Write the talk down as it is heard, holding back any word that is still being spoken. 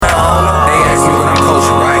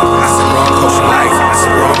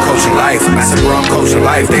coaching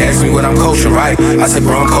life. They asked me what I'm coaching, right? I said,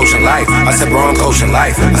 bro, I'm coaching life. I said, bro, I'm coaching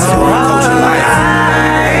life. I said, bro, I'm coaching life.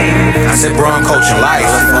 I said, bro, I'm coaching life.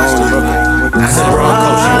 I said, bro, I'm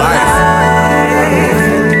coaching life.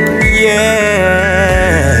 Yeah.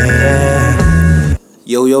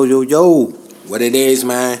 Yo. What it is,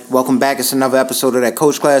 man? Welcome back. It's another episode of that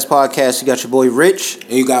Coach Class Podcast. You got your boy Rich.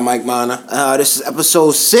 And you got Mike Mana. This is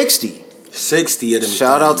episode 60. 60 of them.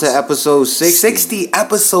 Shout out to episode 60. 60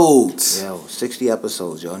 episodes. Yo, 60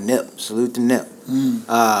 episodes, yo. Nip. Salute to Nip. Damn,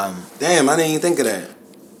 I didn't even think of that.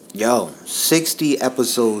 Yo, 60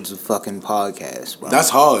 episodes of fucking podcast, bro. That's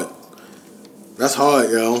hard. That's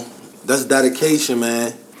hard, yo. That's dedication,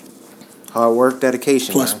 man. Hard work,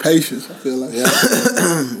 dedication. Plus patience, I feel like. Yeah.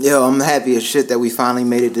 Yo, I'm happy as shit that we finally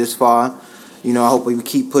made it this far. You know, I hope we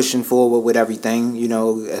keep pushing forward with everything, you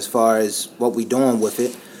know, as far as what we doing with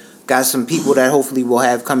it. Got some people that hopefully we'll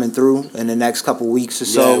have coming through in the next couple weeks or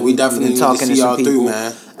so. Yeah, we definitely need to see y'all through,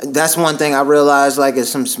 man. That's one thing I realized, like, it's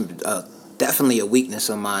some definitely a weakness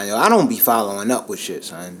of mine. Yo, I don't be following up with shit,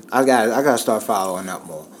 son. I gotta start following up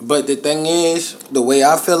more. But the thing is, the way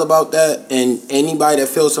I feel about that, and anybody that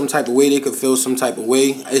feels some type of way, they could feel some type of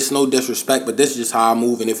way. It's no disrespect, but this is just how I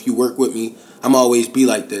move. And if you work with me, I'm always be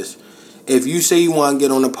like this. If you say you want to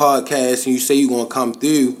get on the podcast and you say you going to come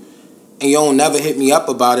through, and you don't never hit me up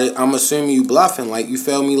about it, I'm assuming you bluffing. Like, you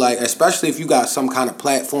feel me? Like, especially if you got some kind of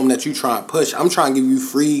platform that you trying to push. I'm trying to give you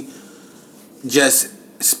free, just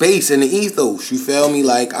space in the ethos. You feel me?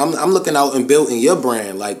 Like, I'm looking out and building your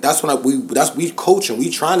brand. Like, that's what we coaching.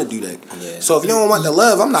 We trying to do that. Yeah. So if you don't want the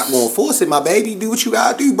love, I'm not going to force it, my baby. Do what you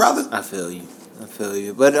gotta do, brother. I feel you.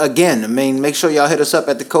 But again, I mean, make sure y'all hit us up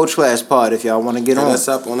at the Coach Class Pod if y'all want to get on. Hit us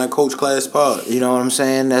up on that Coach Class Pod. You know what I'm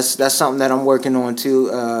saying? That's something that I'm working on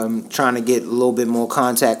too. Trying to get a little bit more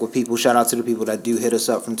contact with people. Shout out to the people that do hit us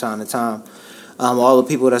up from time to time. All the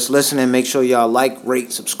people that's listening, make sure y'all like,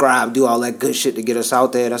 rate, subscribe, do all that good shit to get us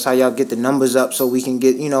out there. That's how y'all get the numbers up so we can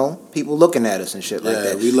get, you know, people looking at us and shit like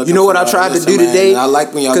that. You know what I tried to do today? I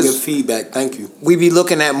like when y'all give feedback. Thank you. We be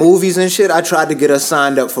looking at movies and shit. I tried to get us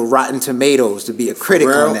signed up for Rotten Tomatoes to be a critic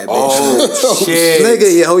on that bitch. Oh, shit.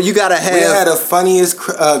 Nigga, yo, you gotta have... We had the funniest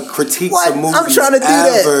critiques of movies I'm trying to do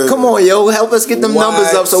ever. that. Come on, yo. Help us get them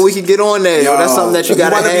numbers up so we can get on there, yo. That's something that you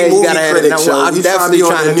gotta have. You gotta have it. I'm definitely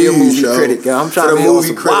trying to be a movie critic, yo. I'm trying to be a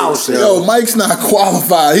movie critic. Yo, Mike's not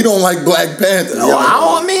qualified. He don't like Black Panther. Yo, I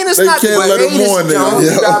don't mean it's they not. They can't let him on there.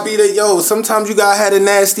 You gotta be the sometimes you gotta have a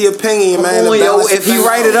nasty opinion, man. Yo, if he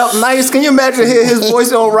write it up nice, can you imagine hear his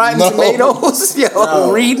voice on Rotten Tomatoes?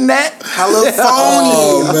 Yo, reading that? Hella phony.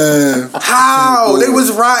 Oh man, how they was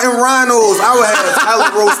Rotten Rhinos? I would have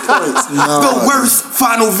hella roast points. The worst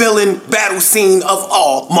final villain battle scene of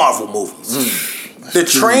all Marvel movies. The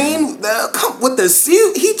train, with the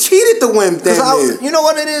suit, he cheated to win that. You know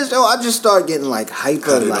what it is, though? I just start getting like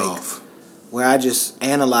hyper, where I just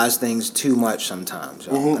analyze things too much sometimes.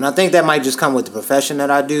 Mm-hmm. And I think that might just come with the profession that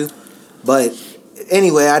I do. But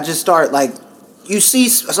anyway, I just start like, you see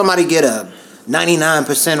somebody get a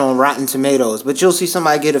 99% on Rotten Tomatoes, but you'll see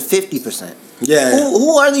somebody get a 50%. Yeah.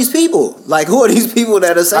 Who are these people? Like, who are these people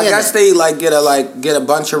that are saying I guess they get a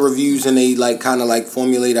bunch of reviews and they kind of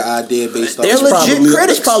formulate an idea based on. They're legit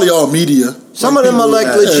critics. It's probably all media. Some of them are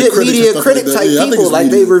legit media critic type people.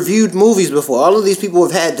 Like they reviewed movies before. All of these people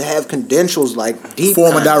have had to have credentials deep.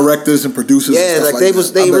 Former directors and producers. Yeah, and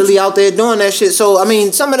stuff they really out there doing that shit. So I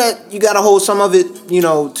mean, some of that you gotta hold some of it,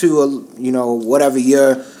 to whatever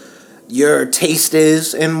your taste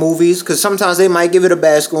is in movies, because sometimes they might give it a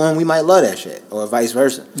bad score and we might love that shit, or vice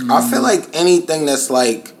versa. Mm-hmm. I feel like anything that's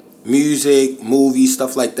music, movies,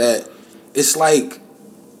 stuff like that, it's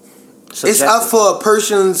it's up for a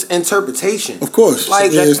person's interpretation. Of course.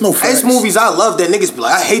 There's no facts. It's movies I love that niggas be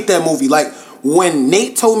like, I hate that movie. Like, when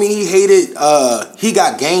Nate told me he hated He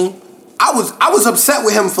Got Game, I was upset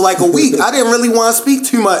with him for a week. I didn't really want to speak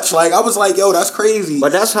too much. I was like, yo, that's crazy.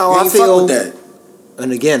 But that's how I feel. Fuck with that.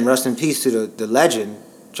 And again, rest in peace to the legend,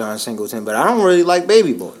 John Singleton. But I don't really like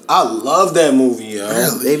Baby Boy. I love that movie, yo.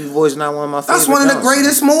 Really? Baby Boy's not one of my favorites. That's one of the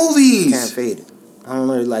greatest movies. Can't fade it. I don't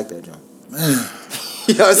really like that, John.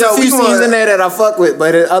 It's a few scenes in there that I fuck with,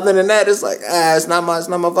 but other than that, it's it's not my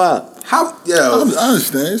vibe. How? Yo, I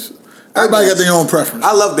understand. Everybody got their own preference.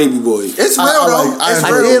 I love Baby Boy. It's real though.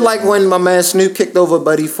 I did like when my man Snoop kicked over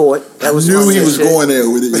Buddy Fort. I knew he was going there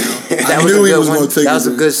with it. I knew he was going to take it. That was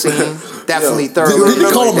a good scene. Definitely thorough. Did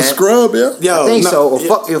he call him a scrub? Yeah. I think so. Or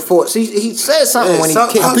fuck your Fort. See, he said something when he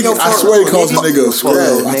kicked. I swear he calls a nigga a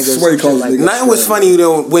scrub. I swear he calls a nigga. Nothing was funny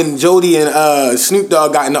though when Jody and Snoop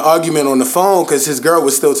Dogg got in an argument on the phone because his girl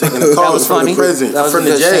was still taking the call from the prison, from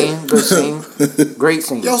the jail. Good scene. Great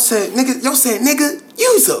scene. Yo said, nigga,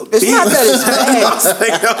 You's a It's bitch. not that it's bad. I was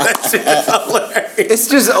like, yo, that shit is hilarious. It's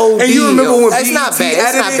just OD. And you remember when it's not BET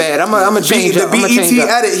bad. It's not bad. I'm gonna change the up. I'm gonna change BET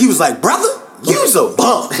up. edit, he was like, brother, you's a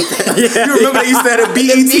bum. You remember they used to have a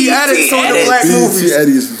BET edits on the black BET movies.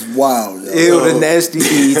 edits is wild, yo. Ew, the nasty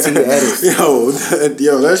BET edits. Yo,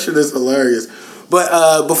 that shit is hilarious.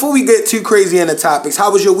 But before we get too crazy into topics,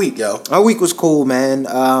 how was your week, yo? My week was cool, man.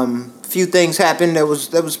 Few things happened that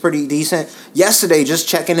was pretty decent. Yesterday, just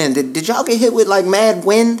checking in. Did y'all get hit with like mad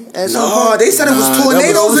wind at some No, point? they said it was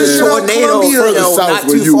tornadoes and shit. Tornado, Columbia. not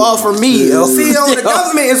too far from me. Yo. See, yo, the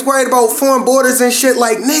government is worried about foreign borders and shit.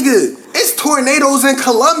 Like, nigga, it's tornadoes in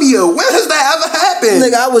Colombia. When has that ever happened?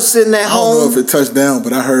 Nigga, I was sitting at I don't know home. if it touched down,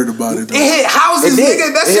 but I heard about it. Though. It hit houses, It did.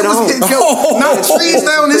 nigga. That It shit hit was home. hit, yo, knocked trees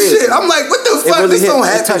down and shit. I'm like, what the fuck? This don't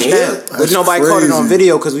happen here. But nobody caught it on crazy.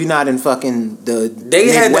 video because we not in fucking the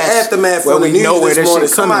They had the Midwest, aftermath where for the we news know where this this morning.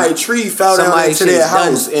 shit coming. Somebody's tree fell down Somebody's into their shit's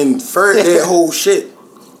done. house and furred their whole shit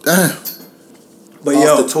Damn. But off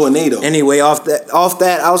yo, the tornado. anyway, off that,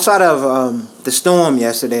 outside of the storm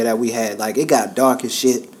yesterday that we had, like it got dark as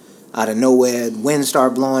shit out of nowhere. Wind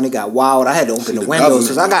started blowing. It got wild. I had to open the windows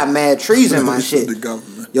because I got mad trees in my shit. The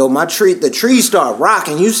government. Yo, the trees start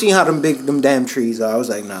rocking. You see how them damn trees are. I was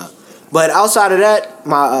like, nah. But outside of that,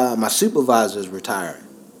 my supervisor's retiring.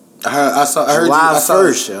 I heard July you. I saw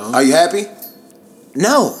 1st, it. yo. Are you happy?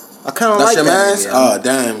 No, I kind of That's like your that. man? nigga, yo. Oh,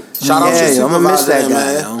 damn. Shout out to your Yeah, I'm gonna miss supervisor, that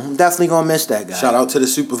guy. man. Yo. I'm definitely gonna miss that guy. Shout out to the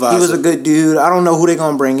supervisor. He was a good dude. I don't know who they're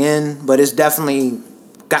gonna bring in, but it's definitely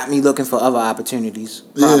got me looking for other opportunities.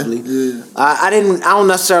 Probably. Yeah. I don't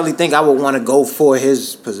necessarily think I would want to go for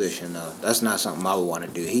his position though. That's not something I would want to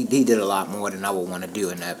do. He did a lot more than I would want to do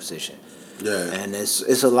in that position. Yeah. And it's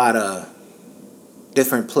a lot of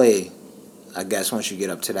different play, I guess, once you get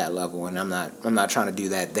up to that level. And I'm not trying to do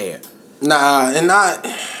that there. Nah, and not.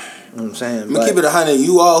 You know what I'm saying? I'm gonna keep it 100.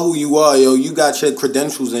 You are who you are, yo. You got your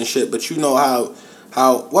credentials and shit, but you know how.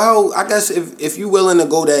 Well, I guess if you willing to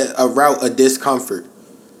go that a route of discomfort,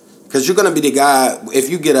 because you're gonna be the guy. If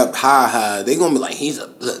you get up high, they gonna be like, he's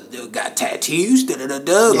got tattoos.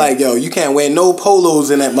 Yeah. Like, yo, you can't wear no polos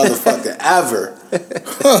in that motherfucker ever,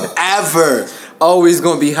 ever. Always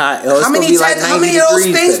gonna be hot. Yo. It's How many gonna be like 90 how many of those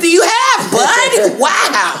degrees things there. do you have, bud?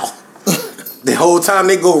 Wow. The whole time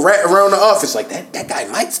they go right around the office like that guy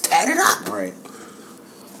Mike's tatted up. Right.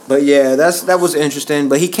 But yeah, that was interesting.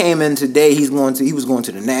 But he came in today. He was going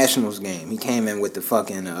to the Nationals game. He came in with the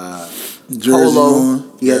fucking Jersey polo.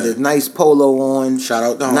 on. He had the nice polo on. Shout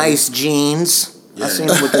out to him. Nice jeans. Yeah. I seen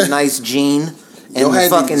him with the nice jean and Yo, the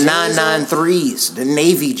had the fucking jeans 993s, the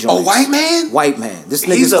navy joints. A white man? White man. This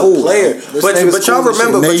nigga's He's a cool. player. This But nigga's y'all cool as shit.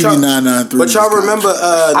 remember Navy 993. But y'all remember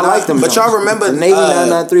I like them. But y'all remember the navy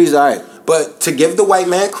 993s. All right. But to give the white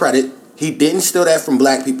man credit, he didn't steal that from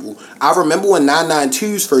black people. I remember when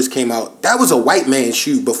 992s first came out. That was a white man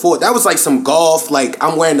shoe before. That was like some golf, like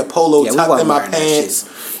I'm wearing the polo Yeah, we tucked wasn't in my wearing that pants.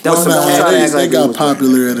 shit. with Don't some try to tattoos. act They like got was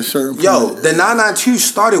popular at a certain point. Yo, the 992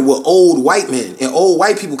 started with old white men and old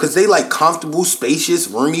white people because they like comfortable, spacious,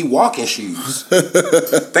 roomy walking shoes.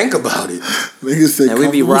 Think about it. Niggas say And we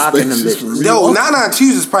be comfortable rocking them spaces bitches. for Yo, real. 992s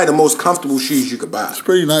is probably the most comfortable shoes you could buy. It's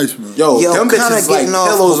pretty nice, man. Yo, Yo, them kind of bitches like getting off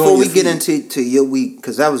pillows before on we your get feet. into your week,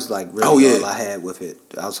 because that was like really Oh, yeah. all I had with it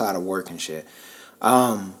outside of work and shit.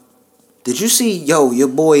 Did you see, your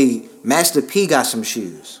boy Master P got some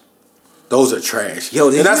shoes? Those are trash. Yo,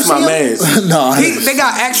 did and that's you my see 'em? man's. No, They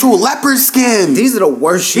got actual leopard skin. These are the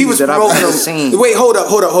worst shoes He was that I've promoting ever them. seen. Wait, hold up.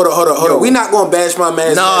 Yo. We not gonna bash my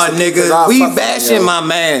man's. Nah, Master P, 'cause nigga, I we fuck with him, bashing yo. my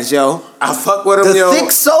mans, yo. I fuck with him, The yo. thick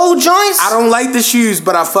sole joints? I don't like the shoes,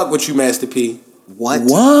 but I fuck with you, Master P. What?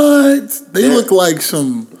 What? They Yeah. look like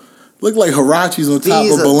Hirachis on top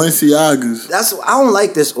These of are- Balenciagas. I don't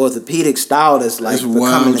like this orthopedic style that's like It's becoming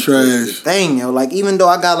wild the trash. thing, yo. Like even though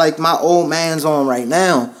I got like my old man's on right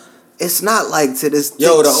now, it's not like to this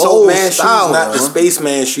Yo, thick the sole old man style, shoes, not the yo.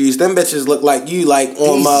 spaceman shoes. Them bitches look like you, like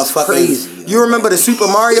on These is motherfucking. crazy, yo. You remember the Super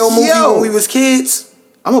Mario movie Yo. when we was kids?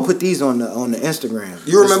 I'm gonna put these on the Instagram.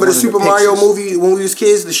 You remember the This is one Super of Mario pictures. movie when we was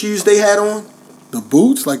kids? The shoes they had on, The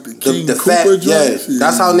boots, like the King the Cooper fat, joints. yeah.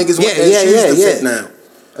 That's how niggas want Yeah, their yeah, shoes yeah, to fit yeah. now.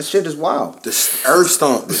 That shit is wild. The Earth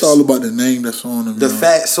Stompers. It's all about the name that's on them. The yo.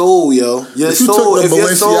 fat sole, yo. Your If you soul, took if the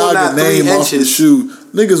your soul Balenciaga not 3 name off the inches, shoe,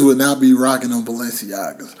 niggas would not be rocking them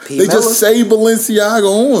Balenciagas. P. They Miller? just say Balenciaga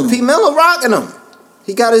on P. them. Miller rocking them.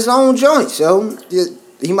 He got his own joints, yo.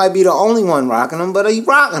 He might be the only one rocking them, but he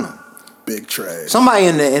rocking them. Big trash. Somebody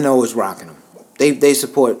in the NO is rocking them. They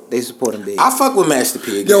support him big. I fuck with Master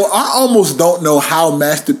P again. Yo, I almost don't know how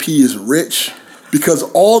Master P is rich because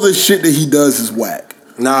all the shit that he does is whack.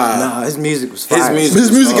 Nah. Nah, his music was fire. His music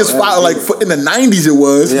His music is fire. Like in the 90s it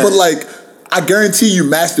was, Yeah. but like I guarantee you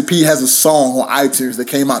Master P has a song on iTunes that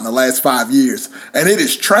came out in the last 5 years, and it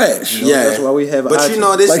is trash. Yeah, that's why we have. But you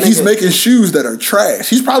know this. Like, he's making shoes that are trash.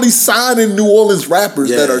 He's probably signing New Orleans rappers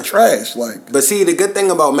that are trash. Like, but see, the good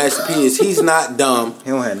thing about Master P is he's not dumb. He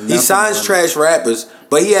don't have nothing. He signs trash rappers,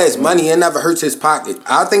 but he has money. It never hurts his pocket.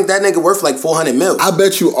 I think that nigga worth like 400 mil. I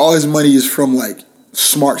bet you all his money is from like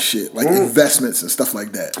smart shit, like investments and stuff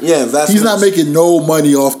like that. Yeah, investments. He's not making no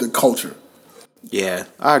money off the culture. Yeah,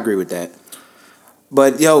 I agree with that.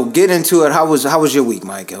 But yo, get into it. How was your week,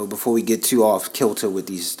 Mike? Yo, before we get too off kilter with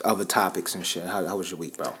these other topics and shit, how was your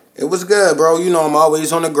week, bro? It was good, bro. You know I'm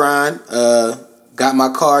always on the grind. Got my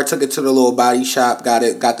car, took it to the little body shop, got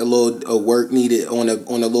the little work needed on a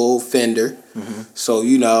little fender. Mm-hmm. So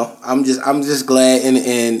you know I'm just glad and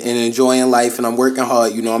enjoying life, and I'm working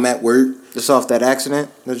hard. You know I'm at work. Just off that accident?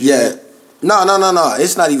 Yeah. No.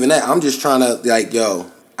 It's not even that. I'm just trying to like, yo,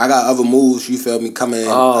 I got other moves, you feel me, coming.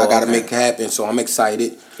 I gotta make it happen, so I'm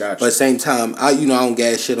excited. Gotcha. But at the same time, I don't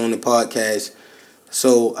gas shit on the podcast.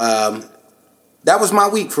 So that was my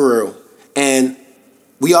week for real. And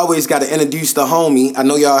we always gotta introduce the homie. I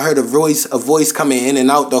know y'all heard a voice coming in and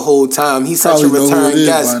out the whole time. He's such a return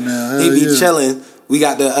guest. He be chilling. We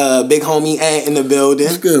got the big homie Ant in the building.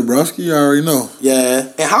 It's good, broski. You already know.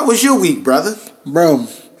 Yeah. And how was your week, brother? Bro,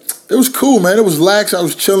 it was cool, man. It was lax. I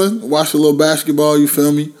was chilling. Watched a little basketball, you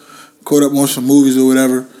feel me? Caught up on some movies or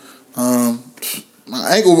whatever.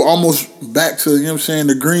 My ankle almost back to, you know what I'm saying,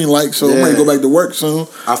 the green light, so I'm ready to go back to work soon.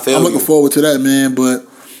 I'm looking forward to that, man. But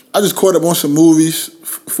I just caught up on some movies,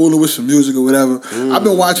 fooling with some music or whatever. I've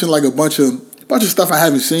been watching like a bunch of stuff I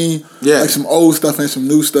haven't seen. Yeah. Like some old stuff and some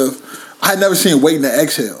new stuff. I had never seen Waiting to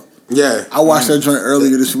Exhale. Yeah. I watched that joint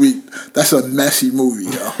earlier this week. That's a messy movie,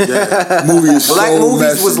 yo. Yeah. Movie is Black so movies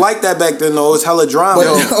messy. Was like that back then, though. It's hella drama.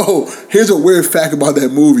 But here's a weird fact about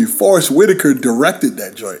that movie. Forrest Whitaker directed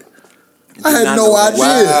that joint. I had no idea.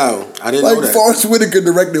 Wow. I didn't know that. Forrest Whitaker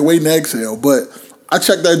directed Waiting to Exhale, but I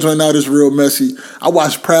checked that joint out. It's real messy. I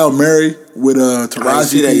watched Proud Mary with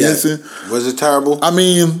Taraji P. Henson. Was it terrible? I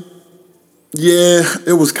mean, yeah,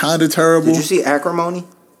 it was kind of terrible. Did you see Acrimony?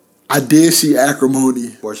 I did see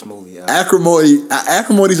Acrimony. Worst movie.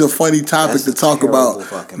 Acrimony's a funny topic to talk about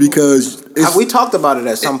because we talked about it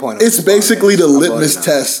at some point. It's basically the litmus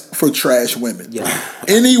test for trash women. Yeah.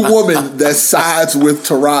 Any woman that sides with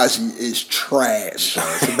Taraji is trash.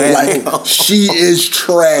 Like, she is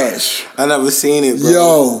trash. I never seen it, bro.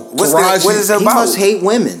 Yo, Taraji, what is it about? He must hate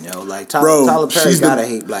women, yo. Like Tyler Perry gotta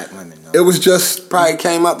hate black women. Yo. It was just probably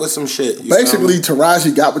came up with some shit. Basically,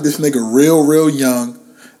 Taraji got with this nigga real young.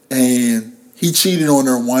 And he cheated on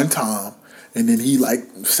her one time. And then he like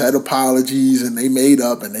said apologies and they made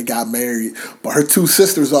up and they got married. But her two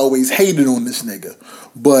sisters always hated on this nigga.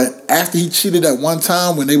 But after he cheated at one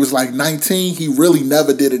time when they was like 19, he really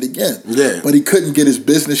never did it again. Yeah. But he couldn't get his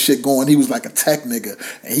business shit going. He was like a tech nigga.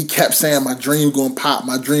 And he kept saying, my dream gonna pop,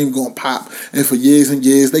 my dream gonna pop. And for years and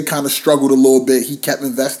years, they kind of struggled a little bit. He kept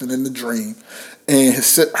investing in the dream. And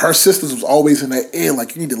her sisters was always in that ear,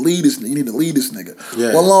 like, you need to lead this nigga, you need to lead this nigga.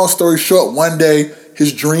 Yeah. Well, long story short, one day,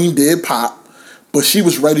 his dream did pop, but she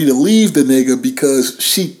was ready to leave the nigga because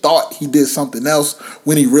she thought he did something else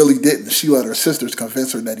when he really didn't. She let her sisters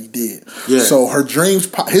convince her that he did. Yeah. So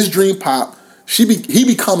his dream popped. He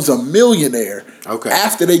becomes a millionaire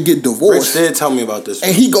after they get divorced. Rich did tell me about this.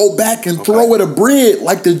 And he go back and throw her the bread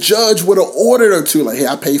like the judge would have ordered her to. Like, hey,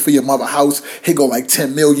 I paid for your mother house. He go like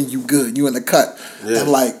 $10 million, you good, you in the cut. Yeah. And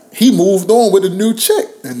like, he moved on with a new chick.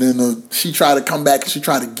 And then she tried to come back and she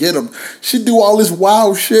tried to get him. She do all this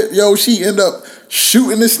wild shit, yo. She end up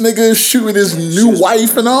shooting this nigga, shooting his new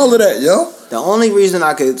wife and all of that, yo. The only reason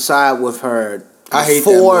I could side with her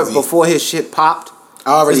before his shit popped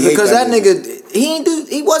because that nigga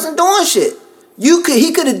he wasn't doing shit.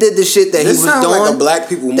 He could have did the shit that he was doing, like a black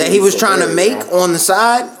people that he was trying to make on the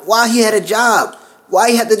side while he had a job. Why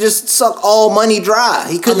he had to just suck all money dry?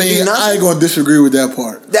 He couldn't do nothing. I ain't gonna disagree with that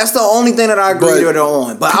part. That's the only thing that I agree with her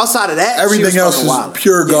on. But outside of that, everything else is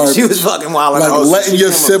pure garbage. She was fucking wild. Like letting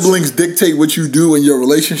your siblings dictate what you do in your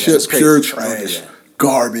relationship, pure trash,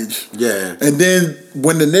 garbage. Yeah. And then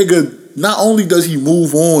when the nigga, not only does he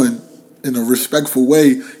move on in a respectful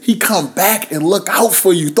way, he come back and look out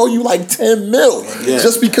for you, throw you like 10 mil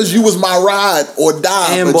just because you was my ride or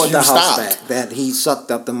die, and but bought you the stopped. house back that he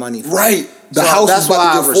sucked up the money for. Right. The house was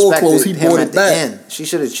about to get foreclosed. He bought it back. She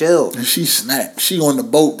should have chilled. And she snapped. She on the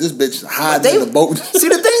boat. This bitch hiding in the boat. See,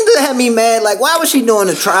 the thing that had me mad, like, why was she doing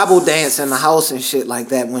the tribal dance in the house and shit like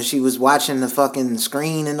that when she was watching the fucking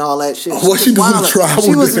screen and all that shit? What she doing the tribal dance?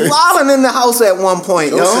 She was wilding in the house at one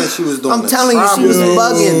point, yo. She was I'm telling you, she was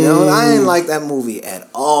bugging, yo. I didn't like that movie at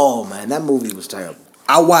all, man. That movie was terrible.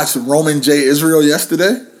 I watched Roman J. Israel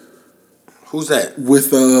yesterday. Who's that?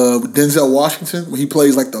 With Denzel Washington, when he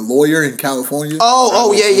plays like the lawyer in California. Yeah,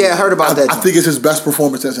 I heard about that. I think it's his best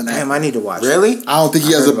performance as an actor. Damn, I need to watch. Really? It. I don't think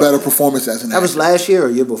he has a better performance as an actor. That was last year or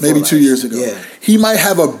year before? Maybe 2 years ago. Yeah. He might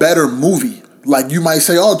have a better movie. Like you might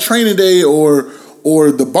say, Training Day or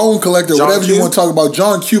The Bone Collector, John whatever Q? you want to talk about.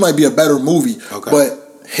 John Q might be a better movie. Okay. But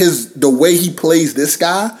the way he plays this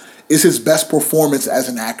guy is his best performance as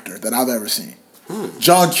an actor that I've ever seen.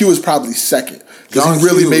 John Q is probably second because he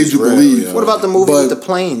really made you believe. Yeah. What about the movie with the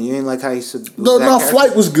plane? You ain't like how you said? No,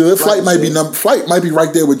 Flight was good. Flight might be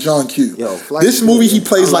right there with John Q. This movie he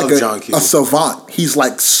plays like a savant. He's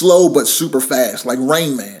like slow but super fast, like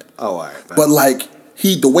Rain Man. Oh, all right. But like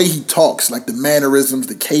the way he talks, like the mannerisms,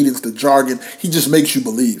 the cadence, the jargon, he just makes you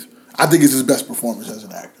believe. I think it's his best performance as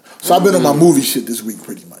an actor. So I've been on my movie shit this week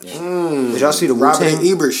pretty much. Did y'all see the Robert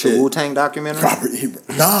Ebert shit? The Wu-Tang documentary? Robert Ebert.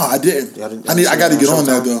 No, I didn't. I got to get on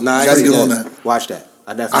that though. I got to get on that. Watch that.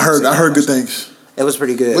 I heard good things. It was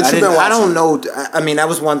pretty good. What you been watching? I don't know. I mean, that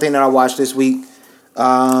was one thing that I watched this week.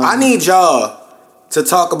 I need y'all to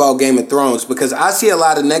talk about Game of Thrones because I see a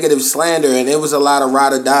lot of negative slander and it was a lot of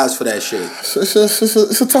ride or dies for that shit.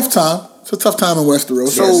 It's a tough time. It's a tough time in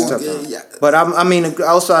Westeros. Yeah. But I mean,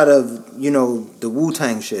 outside of the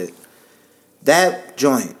Wu-Tang shit, that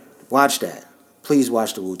joint, watch that. Please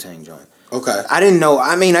watch the Wu-Tang joint. Okay. I didn't know.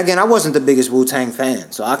 I mean, again, I wasn't the biggest Wu-Tang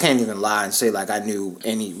fan, so I can't even lie and say like I knew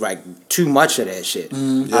too much of that shit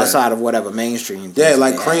outside of whatever mainstream. Yeah,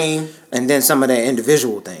 like Cream, and then some of their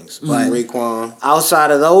individual things. But Raekwon.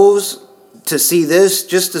 Outside of those, to see this,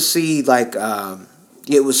 just to see like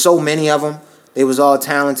it was so many of them. They was all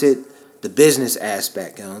talented. The business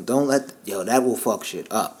aspect, don't let that will fuck shit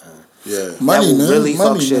up. Yeah, money, that will really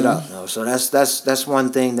fuck shit up. So that's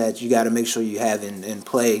one thing that you got to make sure you have in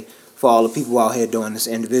play for all the people out here doing this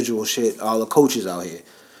individual shit. All the coaches out here,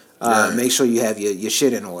 make sure you have your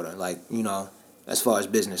shit in order. Like as far as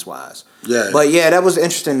business wise. Yeah. But yeah, that was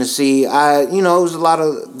interesting to see. It was a lot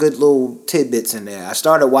of good little tidbits in there. I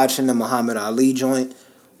started watching the Muhammad Ali joint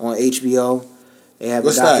on HBO. They have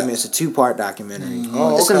a documentary. It's a 2-part documentary.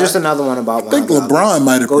 It's just another one about. I think LeBron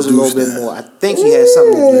might have goes produced a little bit more. I think he has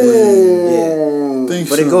something to do with it. Yeah,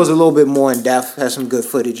 but it goes a little bit more in depth. Has some good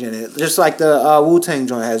footage in it. Just like the Wu-Tang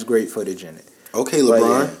joint has great footage in it. Okay,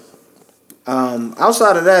 LeBron. But,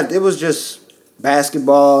 outside of that, it was just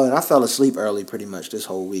basketball, and I fell asleep early pretty much this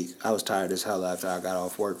whole week. I was tired as hell after I got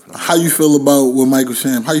off work. How you feel about with Michael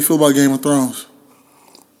Sham? How you feel about Game of Thrones?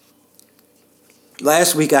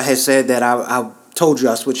 Last week I had said that I told you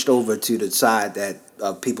I switched over to the side that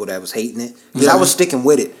of people that was hating it because I was sticking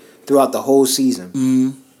with it throughout the whole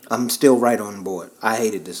season. I'm still right on board. I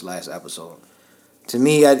hated this last episode. To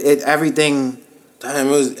me, everything. Damn,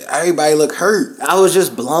 everybody look hurt. I was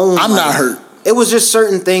just blown. I'm not hurt. It was just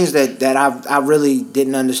certain things that I really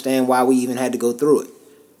didn't understand why we even had to go through it.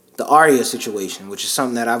 The Arya situation, which is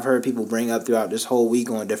something that I've heard people bring up throughout this whole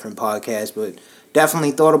week on different podcasts, but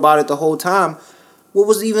definitely thought about it the whole time. What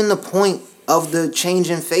was even the point of the change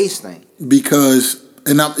in face thing? Because,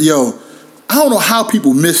 I don't know how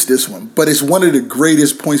people missed this one, but it's one of the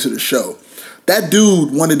greatest points of the show. That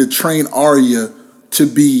dude wanted to train Arya to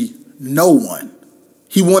be no one.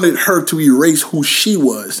 He wanted her to erase who she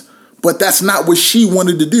was, but that's not what she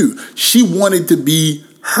wanted to do. She wanted to be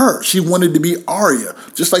her. She wanted to be Arya.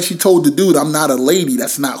 Just like she told the dude, I'm not a lady.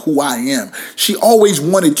 That's not who I am. She always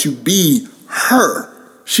wanted to be her.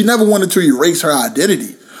 She never wanted to erase her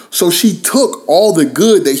identity. So she took all the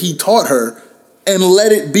good that he taught her and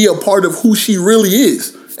let it be a part of who she really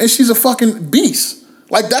is. And she's a fucking beast.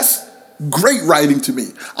 Like, that's great writing to me.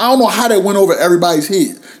 I don't know how that went over everybody's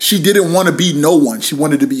head. She didn't want to be no one. She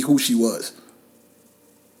wanted to be who she was.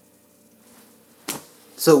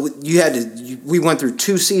 So we went through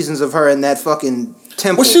 2 seasons of her in that fucking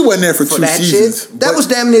temple. Well, she wasn't there for 2 seasons. That was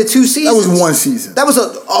damn near 2 seasons. That was 1 season. That was a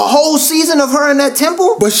whole season of her in that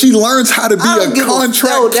temple? But she learns how to be a contract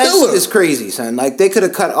killer. That shit is crazy, son. Like, they could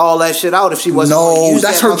have cut all that shit out if she wasn't going to use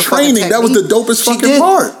that's her training. Technique. That was the dopest fucking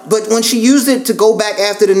part. But when she used it to go back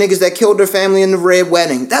after the niggas that killed her family in the Red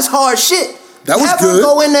Wedding, that's hard shit. That was have good. Her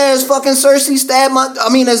go in there as fucking Cersei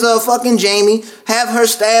as a fucking Jamie. Have her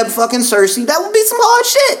stab fucking Cersei. That would be some hard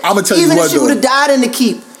shit. I'm gonna tell you what, even if she would have died in the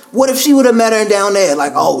keep. What if she would have met her down there?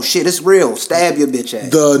 Like, oh shit, it's real. Stab your bitch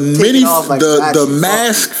ass. The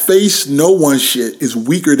mask face no one shit is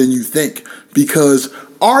weaker than you think because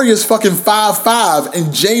Arya's fucking 5'5"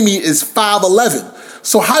 and Jamie is 5'11".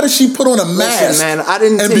 So how did she put on a mask man, I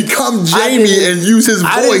didn't and take- become I Jamie didn't- and use his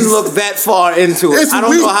voice? I didn't look that far into it. It's I don't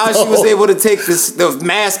know weak, how she was though. able to take the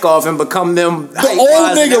mask off and become them. The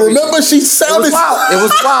old nigga, remember she It was sounded. wild. It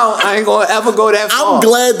was wild. I ain't gonna ever go that far. I'm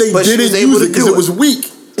glad they But she didn't was able use to it because do it was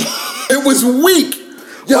weak. It was weak.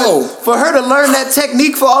 Yo, for her to learn that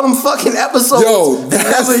technique for all them fucking episodes Yo, and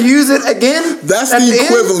never use it again. that's at the end?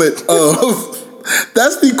 equivalent of.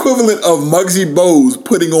 That's the equivalent of Muggsy Bogues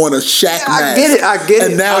putting on a Shaq Yeah, I mask. get it, I get it,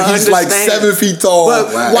 And now I he's like understand. 7 feet tall.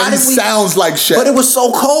 But why and he did we- sounds like Shaq. But it was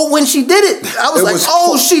so cold when she did it. I was It like, was oh,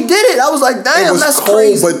 cold. she did it. I was like, it damn, was that's cold,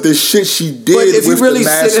 crazy. but the shit she did But if you with really the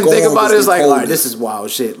mask sit and think on about it, was it's the like, all right, coldest. this is wild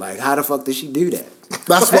shit. Like, how the fuck did she do that?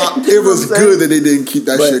 That's why You it know was what I'm good saying? that they didn't keep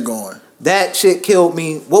that But- shit going. That shit killed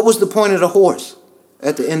me. What was the point of the horse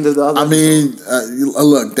at the end of the other? I mean,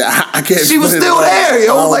 look, I can't. she was explain it still all. there, I yo.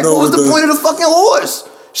 don't Like, know what was the point of the fucking horse?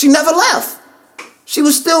 She never left. She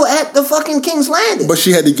was still at the fucking King's Landing. But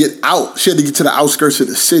she had to get out. She had to get to the outskirts of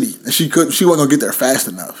the city, and she couldn't. She wasn't gonna get there fast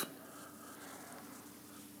enough.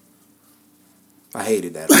 I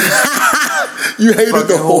hated that. You hated fucking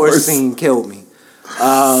the horse. scene killed me.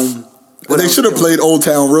 But they should have played Old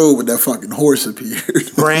Town Road when that fucking horse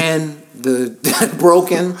appeared. Bran, the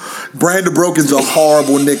Broken. Brand the Broken's a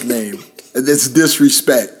horrible nickname. It's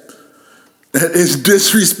disrespect. It's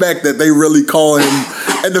disrespect that they really call him,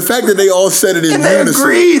 and the fact that they all said it in And they unison.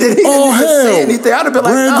 agreed, and he Oh didn't even hell! say anything. I'd have been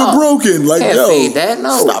like, Brand no. the Broken, like Can't yo, fade that.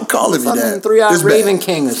 No, stop calling me fucking that. Three-Eyed It's Raven bad.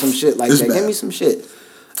 King or some shit like It's that. bad. Give me some shit.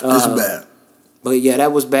 It's bad. But yeah,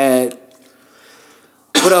 that was bad.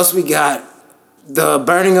 What else we got? The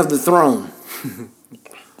burning of the throne.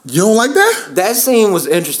 You don't like that? That scene was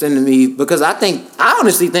interesting to me because I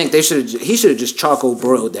honestly think he should have just charcoal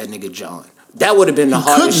broiled that nigga Jon. That would have been the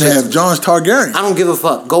hardest Couldn't shit. have Jon's Targaryen. I don't give a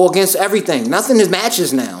fuck. Go against everything. Nothing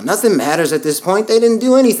matches now. Nothing matters at this point. They didn't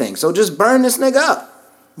do anything. So just burn this nigga up.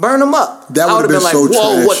 Burn him up. That I would've would've been like, so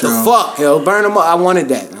whoa, trash, what the yo. fuck, yo? Burn him up. I wanted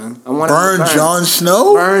that, man. I wanted Burn to burn Jon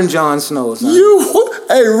Snow. Burn Jon Snow, son.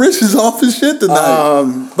 Hey, Rich is off his shit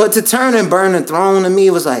tonight. But to turn and burn the throne to me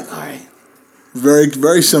was like, all right. Very,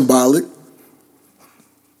 very symbolic.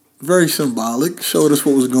 Very symbolic. Showed us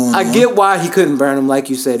what was going on. I get why he couldn't burn him. Like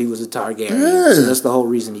you said, he was a Targaryen. Yeah. So that's the whole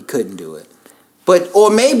reason he couldn't do it. Or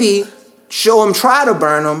maybe show him try to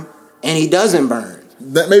burn him and he doesn't burn.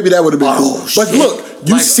 Maybe that would have been cool. But shit. look,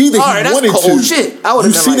 you Like, see that all right, he that's wanted cold to. shit. I would've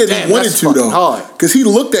You been see like, that damn, he wanted that's to fucking though, hard. because he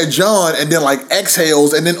looked at Jon and then like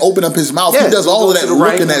exhales and then opened up his mouth. Yeah, he does he all of goes that to the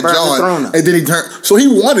right looking and at burn the throne Jon, up. and then he turned. So he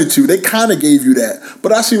wanted to. They kind of gave you that.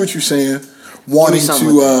 But I see what you're saying. Give me Wanting something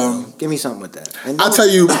to. with that, bro. Give me something with that. And I'll don't tell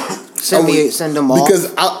you. send them off.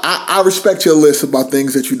 Because I respect your list about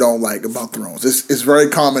things that you don't like about Thrones. It's very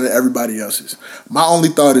common to everybody else's. My only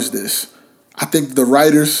thought is this. I think the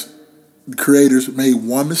writers, the creators made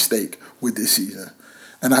one mistake with this season.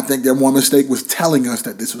 And I think that one mistake was telling us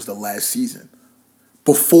that this was the last season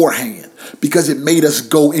beforehand. Because it made us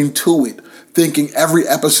go into it thinking every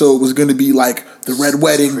episode was going to be like the Red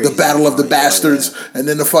Wedding, the crazy. Battle of the Yeah, Bastards, and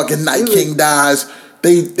then the fucking Night King dies.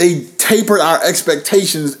 They tapered our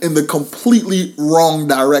expectations in the completely wrong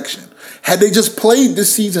direction. Had they just played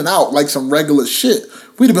this season out like some regular shit,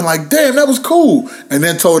 we'd have been like, damn, that was cool. And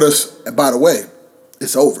then told us, and by the way,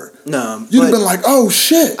 it's over. No, You'd have but been like, oh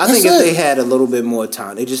shit. I think that's if it. they had a little bit more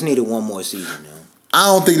time, they just needed one more season, man. I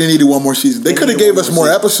don't think they needed one more season. They could have needed gave one us more more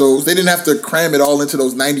season. episodes. They didn't have to cram it all into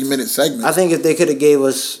those 90-minute segments. I think if they could have gave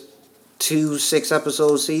us 2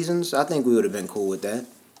 6-episode seasons, I think we would have been cool with that.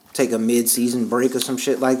 Take a mid-season break or some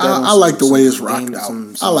shit like that. I like the way it's some rocked game- out.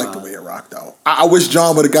 some, I like the way it rocked out. I wish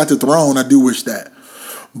Jon would have got the throne. I do wish that.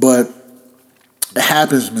 But it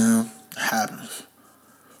happens, man. It happens.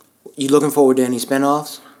 You looking forward to any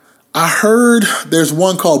spinoffs? I heard there's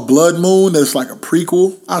one called Blood Moon that's like a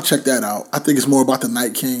prequel. I'll check that out. I think it's more about the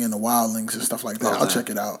Night King and the Wildlings and stuff like that. I'll check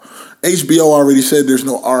it out. HBO already said there's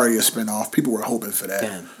no Arya spinoff. People were hoping for that.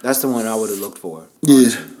 Damn, that's the one I would have looked for.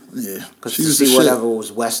 Yeah, yeah. Because She to was the see shit. whatever was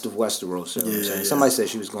west of Westeros. You know what I'm Yeah, saying? yeah. Somebody said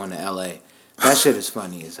she was going to L.A. That shit is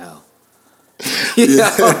funny as hell.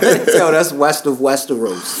 Yo, that's west of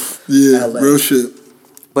Westeros. Yeah, LA. real shit.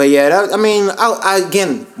 But yeah, I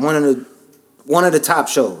again, one of the top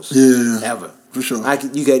shows Yeah, ever. for sure.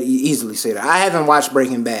 You could easily say that. I haven't watched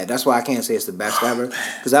Breaking Bad. That's why I can't say it's the best ever.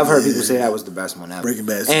 Because I've heard people say that was the best one ever. Breaking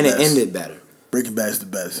Bad's the and best. it ended better. Breaking Bad's the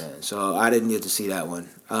best. So I didn't get to see that one.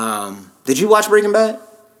 Did you watch Breaking Bad,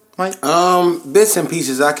 Mike? Bits and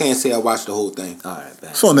pieces. I can't say I watched the whole thing. All right,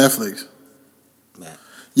 bad. It's on Netflix. Man.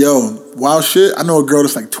 Yo, wild shit. I know a girl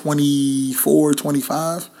that's like 24,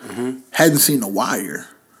 25. Hadn't seen The Wire.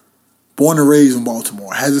 Born and raised in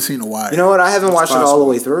Baltimore. Hasn't seen The Wire. You know what? I haven't watched it all the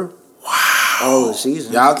way through. All the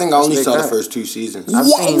seasons. Yeah, I think I only That's saw big the fact. first 2 seasons. I've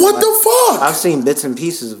What, seen, what like, the fuck? I've seen bits and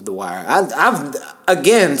pieces of The Wire. I've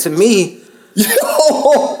again, to me,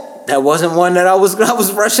 Yo, that wasn't one that I was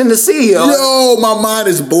rushing to see. yo, my mind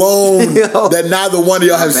is blown Yo. that neither one of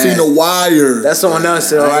y'all have Man. seen The Wire. That's someone else.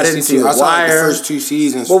 So I didn't see The I saw like, the Wire. first 2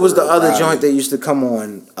 seasons. What was the for other Friday. joint that used to come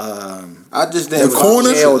on? I just didn't The watch Corner?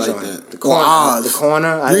 shit Jail like joint. that. The corner. Oz. The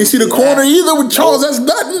corner. I You ain't see The Corner that. either with Charles S.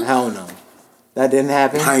 Dutton? Hell no. That didn't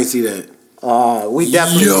happen. I ain't see that. We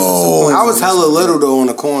definitely. Yo. disappointed. I was hella little though on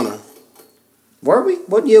the corner. Were we?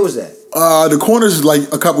 What year was that? The Corner's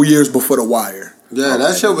like a couple years before The Wire. Yeah, that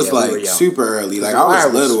Okay, shit was yeah, we were like young. super early. Like The I was Wire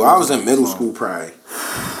was little. I was in super middle long. school probably.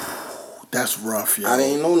 That's rough, yo. I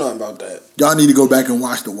didn't know nothing about that. Y'all need to go back and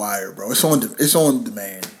watch The Wire, bro. It's on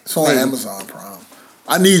demand. It's on Man. Amazon Prime.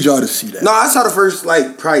 I need y'all to see that. No, I saw the first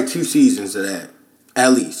like probably 2 seasons of that,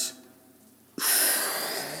 at least.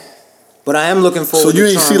 But I am looking forward. So you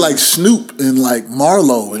to ain't see trying- like Snoop and like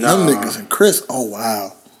Marlo and them Nah. niggas and Chris. Oh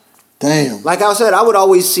wow, damn. Like I said, I would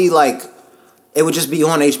always see like it would just be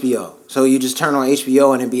on HBO. So you just turn on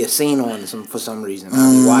HBO and it'd be a scene on for some reason.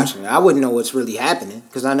 I'd be watching it. I wouldn't know what's really happening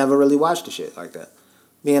because I never really watched the shit like that.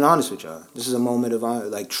 Being honest with y'all, this is a moment of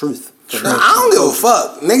like truth. for me. I don't give a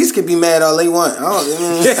fuck. Niggas could be mad all they want. I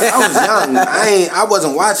was young. I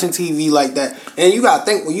wasn't watching TV like that. And you gotta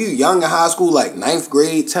think when you young in high school, like 9th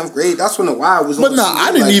grade, 10th grade, that's when The Wire was. But on nah, TV.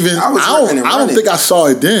 I didn't Like, even. was I ripping and don't running. think I saw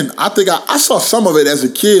it then. I think I saw some of it as a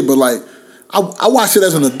kid, but like I watched it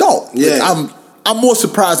as an adult. Like, Yeah. I'm more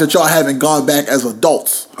surprised that y'all haven't gone back as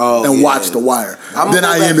adults and yeah. watched The Wire I'ma than go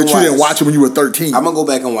I back am that and you didn't watch. watch it when you were 13. I'm gonna go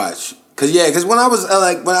back and watch. Cause when I was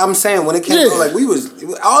but I'm saying when it came Yeah. out, like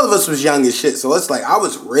all of us was young as shit. So it's like I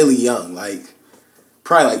was really young, like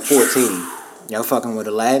probably like 14. Y'all fucking with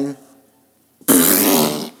Aladdin?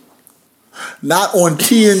 Not on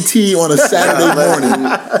TNT on a Saturday morning.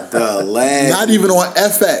 The last. Not even on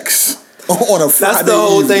FX on a Friday. That's the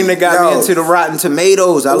whole evening. thing that got Yo. me into the Rotten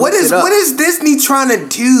Tomatoes. What is Disney trying to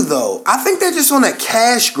do though? I think they're just on a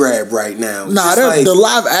cash grab right now. Nah, Just like, the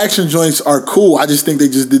live action joints are cool. I just think they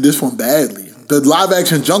just did this one badly. The live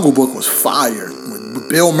action Jungle Book was fire with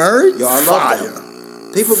Bill Murray. Yo, I love fire.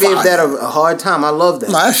 that. People Fire. gave that a hard time. I love that.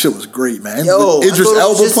 Nah, that shit was great, man. Yo, With I Idris thought it was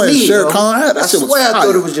Elba just playing me, Shere yo. Khan. That I shit was swear I fire.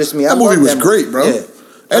 thought it was just me. I That movie love was that great, movie. bro. Yeah.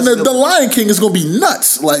 And That's the Lion King is gonna be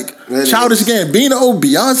nuts. Like It Childish is. Gambino,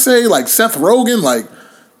 Beyonce, like Seth Rogen, like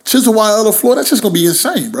Chihuahua the floor. That's just gonna be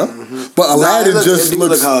insane, bro. But Aladdin it just do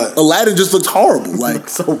looks look hard. Aladdin just looks horrible. Like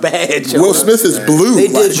So bad, yo. Will Smith is blue. They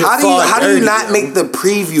did Like, your- how do you dirty, not yo. make the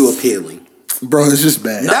preview appealing? bro, it's just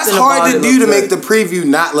bad. That's Nothing hard about to it do to looks make the preview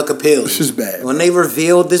not look appealing. It's just bad. When they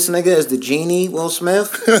revealed this nigga as the genie, Will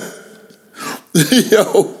Smith, this Yo,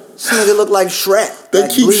 nigga looked like Shrek. they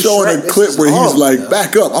Like keep Blue showing Shrek. a This clip is where he's horrible, like, yo.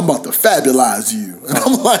 "Back up, I'm about to fabulize you," and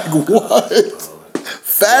I'm like, "What?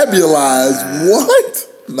 Fabulize what?"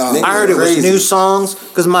 Nah, Nigga, I heard it was Crazy. new songs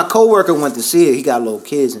because my coworker went to see it. He got little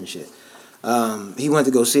kids and shit. He went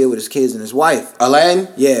to go see it with his kids and his wife. Aladdin?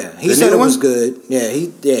 Yeah, he The said new it was one? good. Yeah,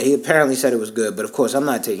 he apparently said it was good. But of course, I'm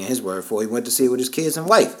not taking his word for it. He went to see it with his kids and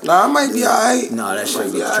wife. Nah, I might be alright. Nah, that shit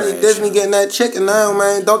Might be looks alright. trash, Disney yo. getting that chicken now,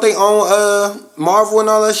 man. Don't they own Marvel and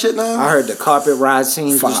all that shit now? I heard the carpet ride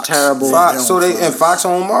scenes Fox. was terrible. Fox, so they Fox. and Fox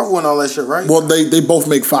own Marvel and all that shit, right? Well, they both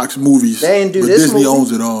make Fox movies. They ain't do but this Disney movie.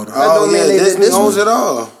 owns it all. Though. That don't mean they did Disney this owns one. it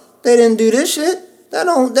all. They didn't do this shit. They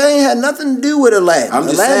ain't had nothing to do with Aladdin. I'm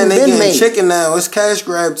just Aladdin saying they been getting made. chicken now. It's cash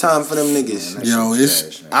grab time for them niggas. Yo,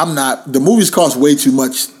 I'm not. The movies cost way too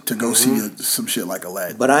much to go see some shit like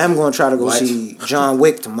Aladdin. But I am going to try to go What? see John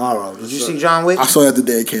Wick tomorrow. Did you see John Wick? I saw that the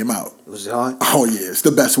day it came out. Was it hard? Oh yeah, it's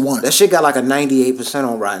the best one. That shit got like a 98%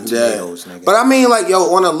 on Rotten Yeah. Tomatoes, nigga. But I mean, like,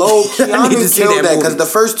 yo, on a low, I need to Keanu see killed that that because movie. the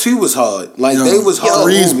first 2 was hard. Like, Yo, they was hard.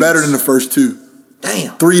 Three's movies. better than the first 2.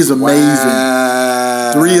 Damn. 3 is amazing.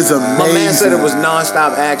 Wow. 3 is amazing. My man said it was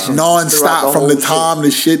non-stop action. throughout Non-stop from whole the shit. time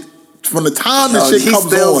the shit. From the time the Yo, shit he's comes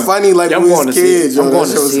still on. funny like Yeah, I'm we going was to see it. kids. I'm Yo, going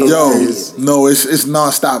that to shit was see it. Yo, hilarious. no, it's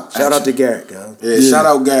non-stop. Shout out action. to Garrett, yo. Yeah, Yeah. shout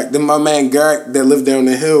out Garrick. Then my man Garrick that lived down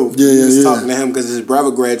the hill. Yeah, he yeah, was yeah. talking to him because his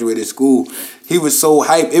brother graduated school. He was so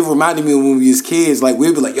hyped. It reminded me of when we was kids. Like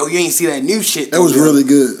we'd be like, "Yo, you ain't see that new shit?" It was though, yo. really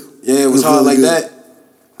good. Yeah, it was hard really like good.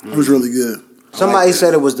 that. It was really good. Somebody that.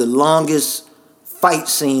 said it was the longest fight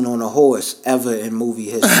scene on a horse ever in movie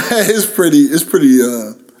history. It's pretty.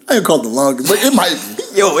 I ain't called the longest, but it might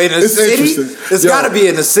be. Yo, in a It's city? interesting. It's Yo. got to be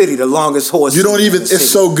in the city, the longest horse You don't scene in even. the It's city.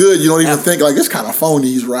 so good. You don't even Ever. think like it's kind of phony.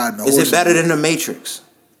 He's riding a Is horse. it better than The Matrix?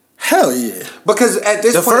 Hell yeah. Because at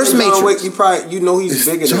this The point, first in John Matrix. Wick, you know he's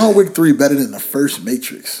bigger. Is than John that. Wick 3 better than the first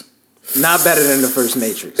Matrix? Not better than the first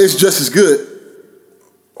Matrix. It's just as good.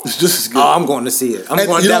 It's just as good. Oh, I'm going to see it. I'm and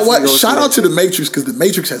going you know definitely what? go Shout see out it. to The Matrix because The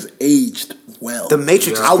Matrix has aged well. The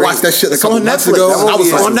Matrix. I watched that shit a It's couple on months Netflix. ago. That And I was movie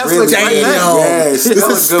is like, on Netflix damn, right now. Yes, this that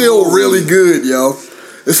was is a good still movie. really good, yo.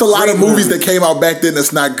 It's a lot of Great movies movie. that came out back then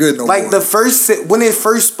that's not good no more. Like when it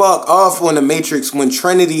first sparked off on the Matrix, when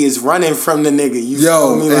Trinity is running from the nigga, you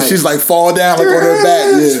feel me? and she's like fall down like on her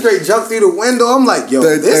back. Yeah. Straight jump through the window. I'm like, yo,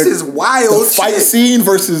 this is wild. The fight shit. scene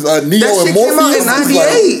versus Neo That and shit came out Morpheus. in was like-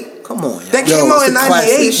 '98. Come on, That Yo, came out it's in a classic.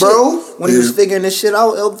 '98, bro. When he was Yeah. figuring this shit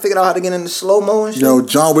out, figured out how to get into slow mo and shit. Yo,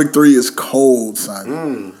 John Wick 3 is cold,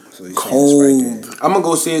 son. So he's saying Cold. it's right there. I'm gonna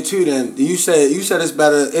go see it too. Then you said it's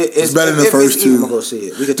better. It's better than the if first it's two. I'm even- gonna go see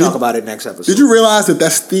it. We could talk about it next episode. Did you realize that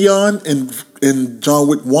that's Theon in John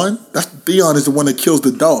Wick 1? That's Theon is the one that kills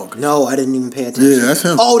the dog. No, I didn't even pay attention. Yeah, that's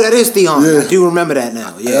him. Oh, that is Theon. Yeah. I do remember that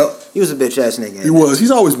now. Yeah, Yep. he was a bitch ass nigga. He was.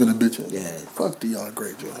 He's always been a bitch. Yeah. Fuck Theon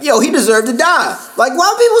Greyjoy. Yo, he deserved to die. Like,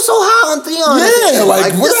 why people so high on Theon? Yeah,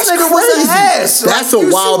 like well, this that's nigga was crazy. an ass. That's Like, a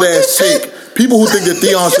you wild see what ass this shit? take. People who think that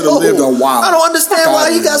Theon should have Yo, lived are wild. I don't understand Fuck why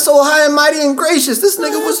outta he here. got so high and mighty and gracious. This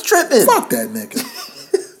nigga was tripping. Fuck that nigga.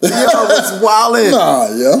 Yo, was wildin'.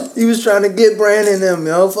 Nah, yeah. He was trying to get Brandon and them,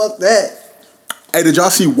 yo. Fuck that. Hey, did y'all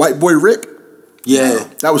see White Boy Rick? Yeah,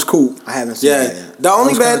 That was cool. I haven't seen that yeah. yet. The only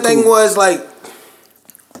was bad kinda thing cool. was like,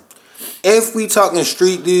 if we talking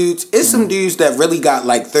street dudes, it's some dudes that really got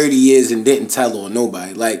like 30 years and didn't tell on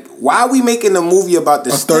nobody. Like, why are we making a movie about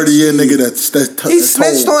the A 30-year nigga that's He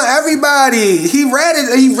snitched on everybody. He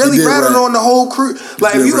ratted. He really did ratted rat. on the whole crew.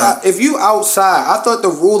 Like did rat. if you outside, I thought the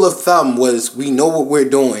rule of thumb was we know what we're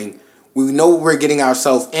doing. We know what we're getting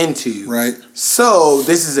ourselves into. Right. So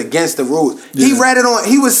this is against the rules. He Yeah. ratted on.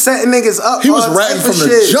 He was setting niggas up. He was all ratting type of from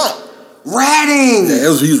the shit. jump. Ratting. Yeah, he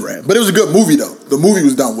was ratting. But it was a good movie, though. The movie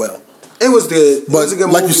was done well. It was good. It But was a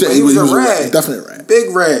good like movie, you said, but he was a a rat. rat. Definitely a rat.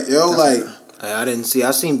 Big rat, yo. Like, I didn't see.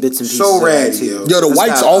 I seen bits and pieces. So of that ratty, too. yo. Yo, the That's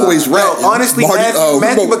whites got, always rat. yo, honestly,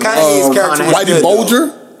 Matthew McConaughey's character was Whitey good,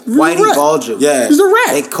 Bulger. Whitey Bulger. Yeah. He's a rat.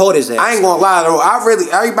 They caught his ass. I ain't gonna lie though.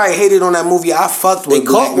 Everybody hated on that movie. I fucked with. They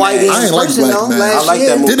caught Black Whitey. Man. I ain't like person, Black though, Man. last I like year.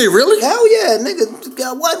 that movie. Did they really? Hell yeah,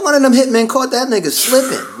 nigga. One of them hitmen caught that nigga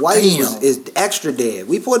slipping. Whitey Damn. is extra dead.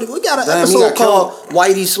 We got an Damn, he episode got called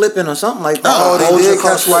Whitey Slipping or something like that. Oh, they Bulger did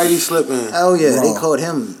caught catch Whitey slipping. Hell yeah, they Bro. caught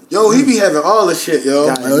him. Yo, he be having all the shit, yo.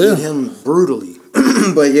 Got Hell yeah. him brutally.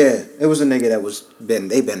 But yeah, it was a nigga that was they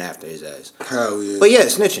been after his ass. Hell yeah. But yeah,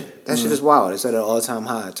 snitching. That shit is wild. It's at an all time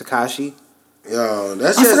high. Takashi. Yo,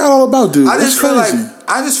 that's I just. forgot all about dude. I That's just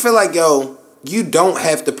feel crazy. like, yo, you don't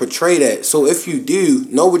have to portray that. So if you do,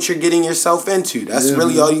 know what you're getting yourself into. That's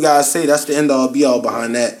really all you gotta say. That's the end all be all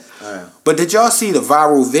behind that. Alright. But did y'all see the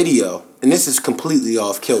viral video? And this is completely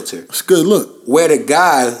off kilter. It's good. Look. Where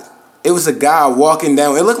it was a guy walking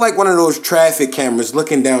down. It looked like one of those traffic cameras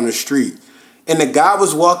looking down the street. And the guy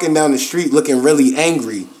was walking down the street looking really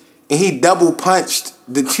angry. And he double punched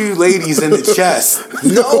the two ladies in the chest.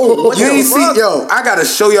 No, You ain't see, yo, I gotta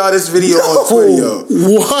show y'all this video on Twitter,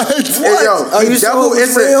 yo. What? Hey, yo, Are you sure it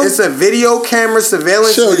was real? it's a video camera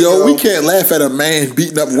surveillance Chill, video. yo. We can't laugh at a man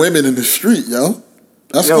beating up women in the street, yo.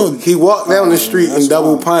 That's Yo, good. he walked down the street and that's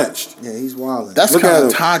double wild. punched. Yeah, he's wild. That's Look at kind him.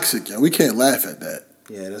 of toxic, yo. We can't laugh at that.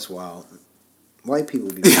 Yeah, that's wild. White people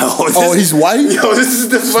be. Yo, Oh, he's white? Yo, this is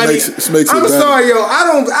the funny. this makes it I'm better. sorry, yo.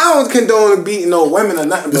 I don't condone beating no women or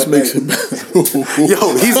nothing. This but makes like, it better.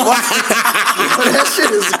 Yo, he's white. That shit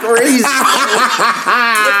is crazy.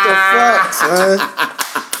 What the fuck, son?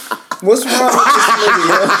 What's wrong with this nigga,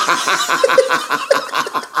 yo?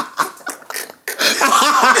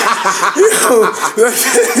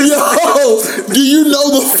 Yo, do you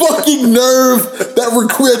know the fucking nerve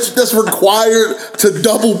that's required to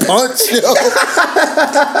double punch? Yo,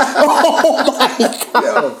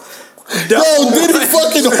 yo, did he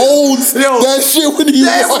fucking hold that shit when he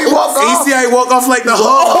walked? You see how he walk off like the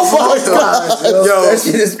Hulk? Oh my god, Yo, That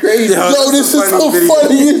shit is crazy. yo, this is the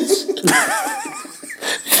funniest.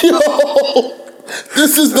 Yo,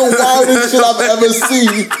 this is the wildest shit I've ever seen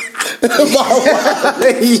in my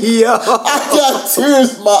life. Yo. I got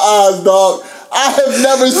tears in my eyes, dog. I have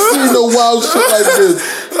never seen no wild shit like this.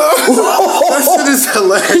 that shit is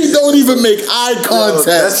hilarious. He don't even make eye contact.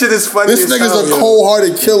 That shit is funny. This as nigga's hell, a yo.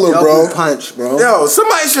 cold-hearted killer, Double bro. punch, bro. Yo,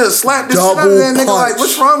 somebody should have slapped the shit out of Double that nigga. Like, punch.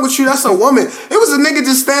 what's wrong with you? That's a woman. It was a nigga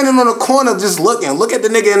just standing on the corner, just looking. Look at the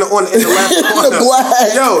nigga in the left In corner. the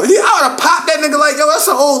black. Yo, I would have popped that nigga like, yo, that's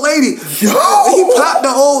an old lady. Yo. He popped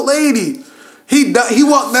the old lady. He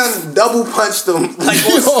walked down and double punched him like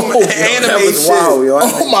on some Yo, anime That was shit. wild, yo. I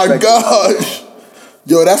didn't Oh my expect gosh.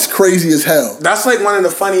 Yo, that's crazy as hell. That's like one of the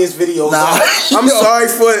funniest videos. Nah. I'm Yo. sorry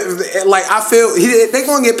for like I feel they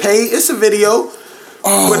gonna get paid. It's a video,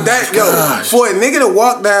 Oh but that, my gosh. for a nigga to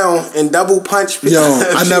walk down and double punch. Yo,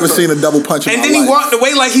 I never seen a double punch in and my then he life. walked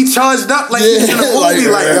away like he charged up, like he's in a movie.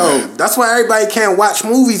 Like, yo, that's why everybody can't watch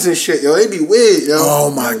movies and shit. Yo, they be weird. Yo. Oh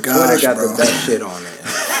my gosh, Twitter got bro. the best shit on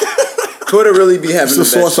it. Twitter really be having It's the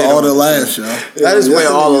source of all the laughs, yo. That is where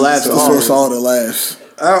all the laughs It's the are. source of all the laughs.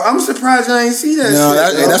 I'm surprised I ain't see that. No,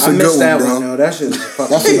 shit, that's I a missed good that one, bro. one. No, that shit is fucking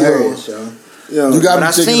That's a good hilarious, yo. yo. You got But me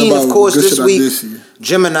I thinking seen, about of course, good this shit I week, did see.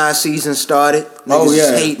 Gemini season started. Niggas Oh,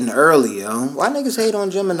 yeah. is hating early, yo. Why niggas hate on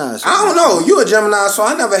Gemini? So I don't know. You a Gemini, so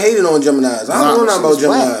I never hated on Geminis. I don't know nothing about It's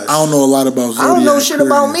whack. Geminis. I don't know a lot about Zodiac. I don't know shit period.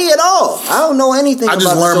 about me at all. I don't know anything I about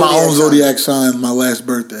just the learned my own sign. Zodiac sign my last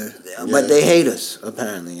birthday. But they hate us,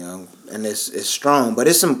 apparently, yo. And it's strong. But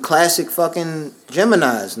it's some classic fucking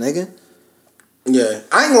Geminis, nigga. Yeah,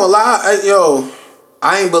 I ain't gonna lie,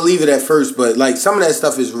 I ain't believe it at first, but like some of that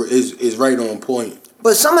stuff is right on point.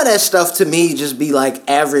 But some of that stuff to me just be like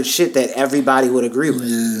average shit that everybody would agree with.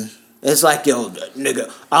 Yeah. It's like, yo,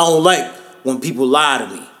 nigga, I don't like when people lie to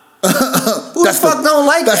me. Who That's the fuck don't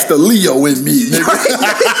like That's that? the Leo in me, nigga. What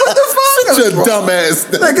the fuck? Such a dumbass.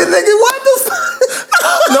 Nigga, what the fuck?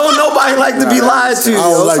 No, nobody like to be lied to. I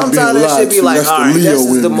don't Yo. like being Sometimes that lied shit be to. like, That's the all right, Leo this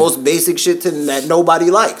is in the me. most basic shit that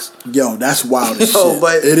nobody likes. Yo, that's wild as Yo, shit.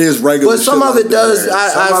 but it is regular. But some shit of like it that. does. Some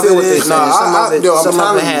I of feel it what they're is. saying. Nah, Some of it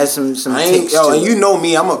you, has some I ain't, ticks yo, to and it. you know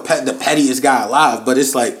me, I'm the pettiest guy alive. But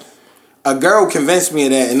it's like a girl convinced me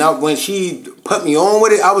of that, and when she put me on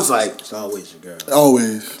with it, I was like, It's always a girl.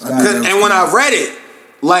 Always. and when I read it,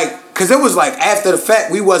 like, cause it was like after the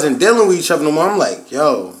fact we wasn't dealing with each other no more. I'm like,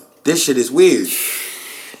 yo, this shit is weird.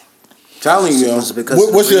 Telling you, yo.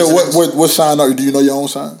 What sign are you? Do you know your own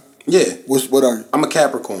sign? Yeah. What are you? I'm a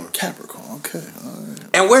Capricorn. Capricorn. Okay. All right.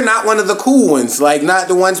 And we're not one of the cool ones, like not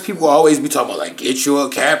the ones people always be talking about, like get you a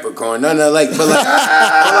Capricorn. No, like,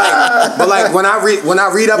 but like when I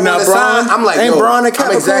read up on the sign, I'm like, Ain't yo, Braun a I'm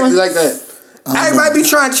Capricorn? exactly like that. Everybody be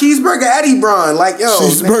trying cheeseburger Eddie Braun, like yo,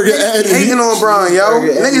 Cheeseburger niggas be Eddie. hating on Braun, yo.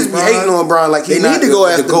 Niggas be hating on Braun, like he They not need to go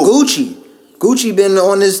the after GOAT. Gucci. Gucci been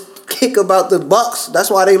on this kick about the Bucks.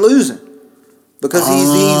 That's why they losing. Because he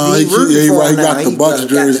rooting for him now. He got the Bucks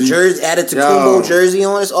jersey. Got the jersey added to Kumbo jersey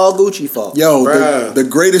on. It's all Gucci fault. Yo, Bruh. the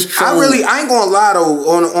greatest troll. I ain't gonna lie though.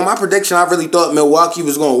 On my prediction, I really thought Milwaukee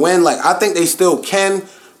was gonna win. Like I think they still can,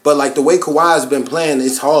 but like the way Kawhi's been playing,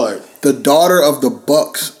 it's hard. The daughter of the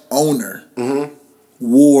Bucks owner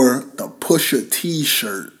wore the Pusha T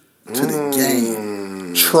shirt to the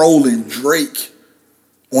game, trolling Drake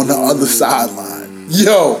on the other sideline.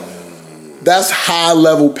 Yo, that's high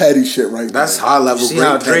level petty shit right there. That's high level. See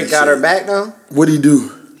how Drake got her back though? What'd he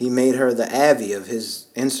do? He made her the Abby of his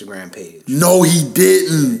Instagram page. No, he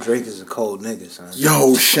didn't. Drake is a cold nigga, son.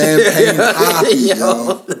 Yo, champagne poppy,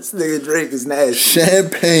 yo. This nigga Drake is nasty.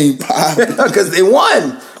 Champagne poppy. Because they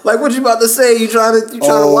won. Like, what you about to say? You trying to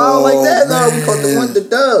wild like that? No, we caught the one the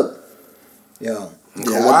dub. Yo.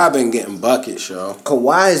 Kawhi been getting buckets, yo.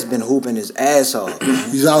 Kawhi's been hooping his ass off.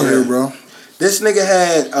 He's out here, bro. This nigga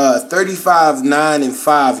had 35, 9, and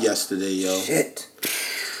 5 yesterday, yo. Shit.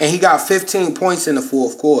 And he got 15 points in the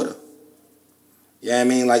fourth quarter. Yeah, I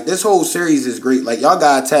mean, like, this whole series is great. Like, y'all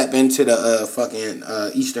gotta tap into the fucking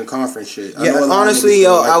Eastern Conference shit. I Yeah, know a lot of honestly, niggas yo,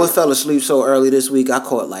 don't like I it. fell asleep so early this week. I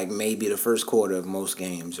caught like maybe the first quarter of most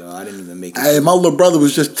games, yo. I didn't even make it. Hey, my little brother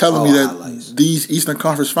was just telling me that highlights. these Eastern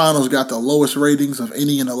Conference Finals got the lowest ratings of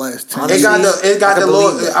any in the last 10 Honestly, years. It got I the can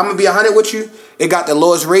lowest. believe that. I'm gonna be 100 with you. It got the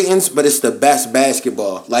lowest ratings, but it's the best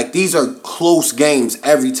basketball. Like these are close games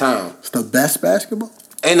every time. It's the best basketball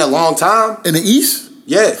In a long time, in the East.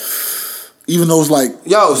 yeah. Even those like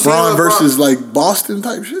Yo, see LeBron LeBron- versus like Boston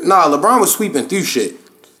type shit. Nah, LeBron was sweeping through shit.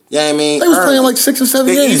 Yeah, I mean, They was early. playing like 6 or 7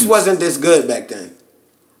 The games. East wasn't this good back then.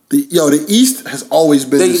 The East has always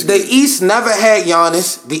been this The good. East never had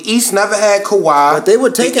Giannis. The East never had Kawhi. But they were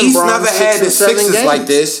taking The East Bron never 6 had and the 7 Sixers games. like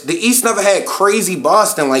this. The East never had crazy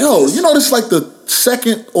Boston like Yo, this. you know this is like the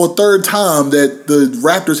second or third time that the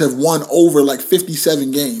Raptors have won over like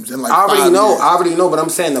 57 games in like I already 5 know. years. I already know. But I'm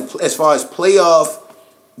saying as far as playoff,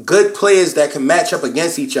 good players that can match up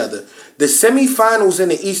against each other. The semifinals in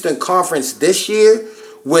the Eastern Conference this year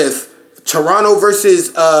with Toronto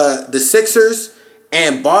versus the Sixers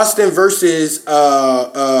and Boston versus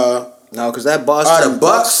No, because that Boston the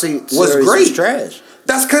Bucks series was great. is trash.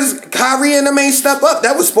 That's because Kyrie and them ain't step up.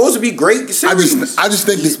 That was supposed to be great I series. just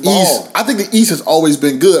think East the ball. East. I think the East has always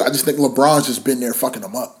been good. I just think LeBron's just been there fucking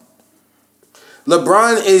them up.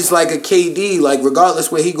 LeBron is like a KD. Like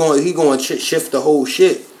regardless where he going to shift the whole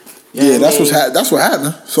shit. You know Yeah, what I mean? that's what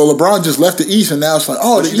happened. So LeBron just left the East, and now it's like,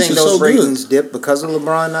 oh, But the you East think is those so good. ratings dipped because of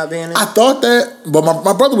LeBron not being in? I thought that, but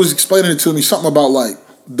my brother was explaining it to me something about like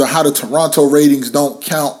how the Toronto ratings don't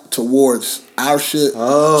count towards our shit.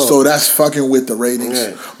 Oh. So that's fucking with the ratings.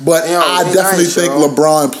 Yeah. But Yo, I be definitely nice, think yo.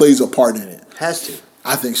 LeBron plays a part in it. Has to.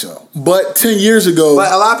 I think so. But 10 years ago,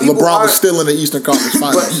 But a lot of people LeBron was aren't- still in the Eastern Conference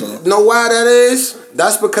But Finals. So. know why that is?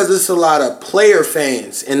 That's because it's a lot of player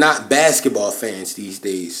fans and not basketball fans these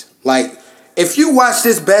days. Like, if you watch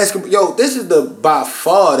this basketball, this is by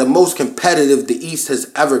far the most competitive the East has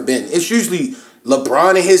ever been. It's usually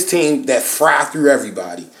LeBron and his team that fry through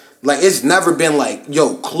everybody. Like, it's never been like,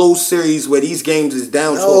 close series where these games is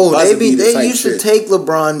down to a No, buzzer beater they type used to shit. take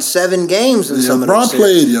LeBron 7 games in Yeah, some of LeBron those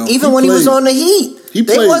played, series. yo. Even He when he was played. on the Heat. He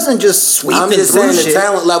They played. wasn't just sweeping I'm just through saying the shit.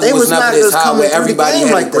 talent level They was never not this just high coming where through the everybody game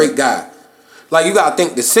had like a great that. guy. Like, you gotta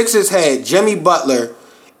think the Sixers had Jimmy Butler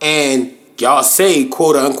and y'all say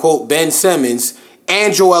quote unquote Ben Simmons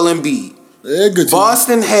and Joel Embiid. Yeah, good team.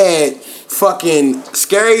 Boston had fucking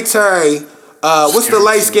Scary Terry. What's the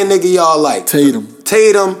light skinned nigga y'all like?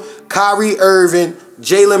 Tatum, Kyrie Irving,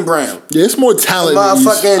 Jaylen Brown. Yeah, it's more talent. in the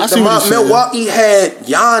East. I see what you're saying. Milwaukee had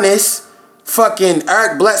Giannis, fucking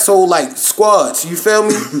Eric Bledsoe, like squads. You feel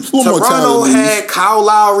me? little more Toronto talent in the had Kyle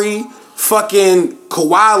Lowry, fucking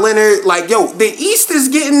Kawhi Leonard. Like, the East is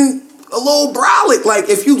getting a little brolic. Like,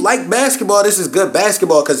 if you like basketball, this is good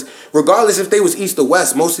basketball. Because regardless if they was East or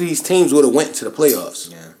West, most of these teams would have went to the playoffs.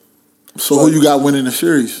 Yeah. So who you got winning the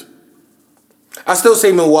series? I still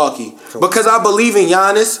say Milwaukee because I believe in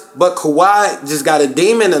Giannis, but Kawhi just got a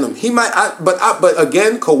demon in him. He might, but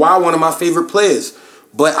again, Kawhi one of my favorite players.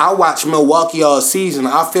 But I watch Milwaukee all season.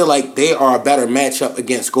 I feel like they are a better matchup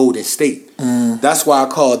against Golden State. That's why I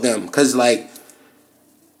called them because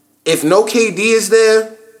if no KD is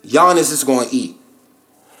there, Giannis is going to eat.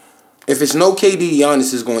 If it's no KD,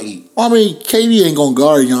 Giannis is going to eat. Well, I mean, KD ain't gonna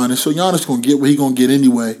guard Giannis, so Giannis gonna get what he gonna get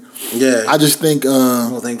anyway. Yeah, I just think. You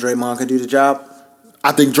don't think Draymond could do the job?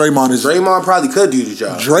 I think Draymond probably could do the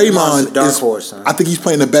job. Draymond a dark is, horse, huh? I think he's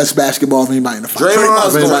playing the best basketball of anybody in the finals.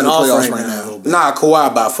 Draymond's Of anybody going in the off playoffs right right now. now. Nah,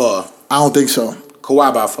 Kawhi by far. I don't think so.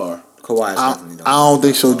 Kawhi by far. Kawhi's I definitely doing don't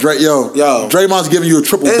think so. Yo. Draymond's giving you a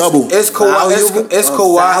triple double. It's Kawhi. It's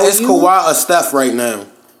Kawhi. It's Kawhi or Steph right now.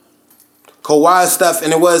 Kawhi, Steph,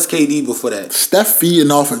 and it was KD before that. Steph feeding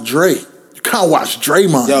off of Dre. You can't watch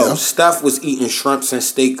Draymond. Yo, Steph was eating shrimps and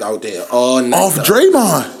steak out there all night. Off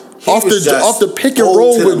Draymond. Off was just the pick and rolled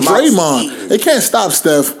roll to with the mouse Draymond. eating. They can't stop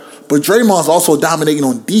Steph, but Draymond's also dominating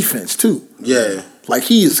on defense too. Yeah. Like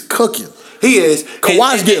he is cooking. He is.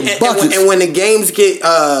 Kawhi's getting buckets. And when the games get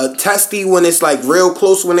testy, when it's like real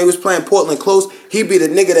close, when they was playing Portland close, he be the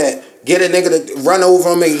nigga that get a nigga to run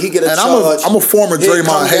over him and he get a And charge. I'm a former Hit, Draymond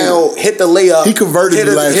come hater. down, hit the layup. He converted hit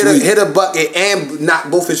me last week. Hit a bucket and knock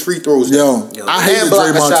both his free throws Yo, down. I hated And block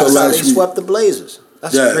a Draymond shot. till So last They week. swept the Blazers.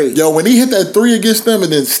 That's Yeah. crazy. Yo, when he hit that 3 against them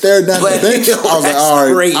and then stared down But- the bench, I was like, That's all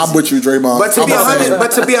right, crazy. I'm with you, Draymond. But to I'm be a fan.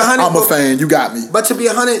 100, I'm a fan. You got me. But to be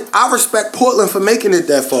 100, I respect Portland for making it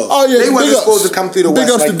that far. Oh yeah, they big wasn't ups. supposed to come through the Big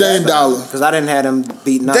West ups like to Dame that. Dollar. Because I didn't have them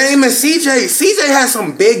beating up. Dame and CJ. CJ had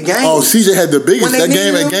some big games. Oh, CJ had the biggest When they that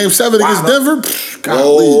game needed at him? Game 7 against Wow. Denver.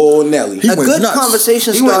 Golly. Oh, Nelly. He A went good nuts.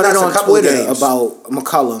 conversation He went started nuts a on couple of Twitter games. about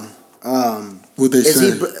McCollum. What they Is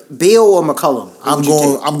he saying? Beal or McCollum? Who I'm would you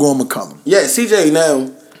going. take? I'm going McCollum. Yeah, CJ now.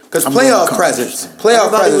 Because I'm going playoff with presence. Cubs. Playoff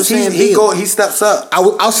Everybody was presence. saying Beal. He steps up.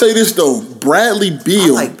 I'll say this though: Bradley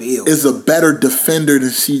Beal, I like Beal. is a better defender than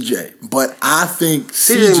CJ, but I think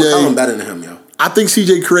CJ McCollum CJ. better than him, yo. I think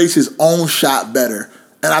CJ creates his own shot better,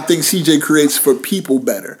 and I think CJ creates for people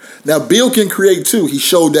better. Now Beal can create too. He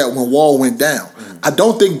showed that when Wall went down. I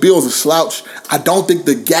don't think Beal's a slouch. I don't think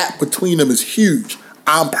the gap between them is huge.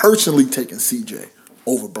 I'm personally taking CJ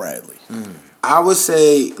over Bradley. I would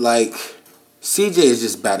say, like, CJ is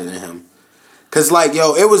just better than him. Because, like,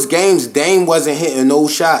 yo, it was games Dame wasn't hitting no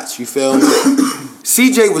shots, you feel me?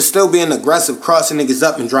 CJ was still being aggressive, crossing niggas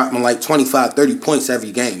up and dropping, like, 25, 30 points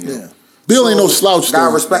every game, yo. Yeah, Bill ain't no slouch Gotta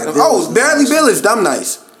though. respect him. Bill Oh, is Bradley nice. Bill is dumb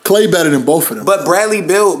nice. Clay better than both of them. But Bradley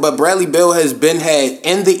Bill has been had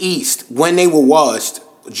in the East when they were washed.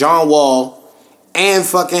 John Wall and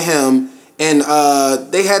fucking him. And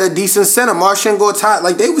they had a decent center, Marcin Gortat.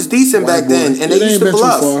 Like, they was decent White back then. boy. And Yeah, they they used ain't to been too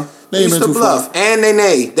bluff. far. They They ain't used been to too bluff. far. And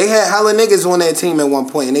they had hella niggas on that team at one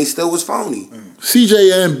point, and they still was phony.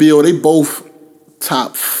 CJ and Bill, they both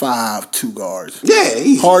top 5 2 guards. Yeah,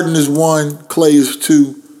 easy. Harden is 1, Clay is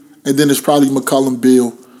 2, and then it's probably McCollum,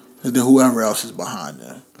 Bill, and then whoever else is behind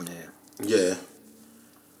them. Yeah.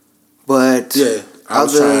 But Yeah. I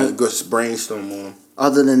was Other- trying to go brainstorm on.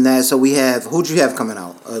 other than that, so we have who'd you have coming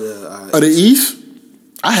out? Of the East,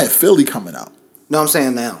 I had Philly coming out. No, I'm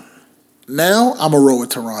saying now. Now I'm a roll with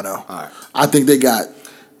Toronto. All right. I think they got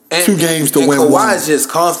 2 games to and win Kawhi one. is just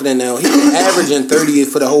confident now. He's averaging 30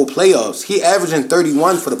 for the whole playoffs. He averaging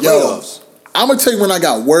 31 for the Yo, playoffs. I'm gonna tell you when I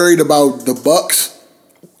got worried about the Bucks.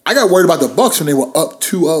 I got worried about the Bucks when they were up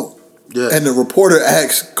 2-0. Yeah. And the reporter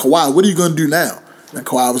asked Kawhi, "What are you gonna do now?" And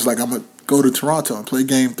Kawhi was like, "I'm gonna go to Toronto and play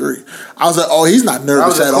Game 3." I was like, "Oh, he's not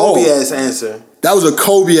nervous at all." That was a Kobe ass answer. That was a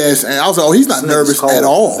Kobe ass, and I was like, "Oh, he's not nervous at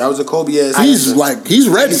all." That was a Kobe ass He's answer. like, he's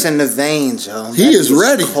ready. It's in the veins, yo. He is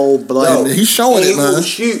ready. Cold blood. He's showing it, man.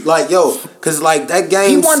 Shoot, like yo, cause like that game.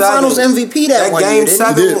 He won 7, Finals MVP that one game year, didn't he?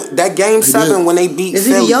 7. He did. That game He 7 did. when they beat. Is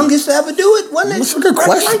he the Philly. youngest to ever do it? Wasn't it? That's a good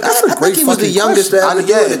question. Like That's that? a great I think he was the fucking youngest question. to ever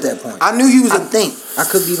do it at that point. I knew he was. I think. I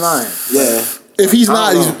could be lying. Yeah. If he's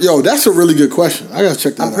not, that's a really good question. I gotta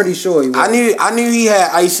check that out. I'm pretty sure he was. I knew he had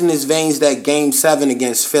ice in his veins that game 7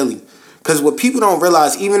 against Philly. Because what people don't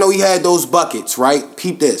realize, even though he had those buckets, right?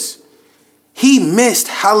 Peep this. He missed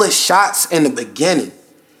hella shots in the beginning.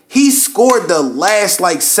 He scored the last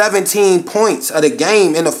 17 points of the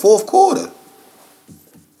game in the fourth quarter.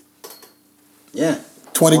 Yeah.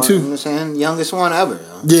 22. You know what I'm saying? Youngest one ever.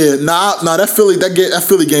 Yo. Yeah, that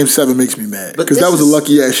Philly game 7 makes me mad But because that this was a is-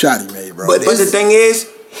 lucky ass shot he made, bro. But the thing is,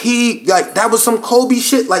 he that was some Kobe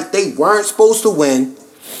shit. Like they weren't supposed to win.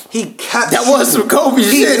 He kept. That was some Kobe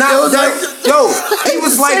He shit. not, It was that, yo,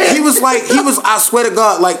 I swear to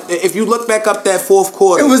God, like if you look back up that fourth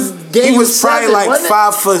quarter, It was game he was probably 7, like wasn't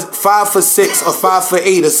it? 5 for 6 or 5 for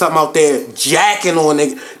 8 or something out there, jacking on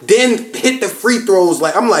it. Then hit the free throws.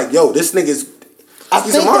 Like I'm like, yo, this nigga's. I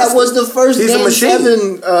he's think a monster. that was the first He's a game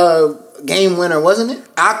machine. 7 game winner, wasn't it?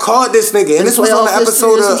 I called this nigga, and this was on the playoff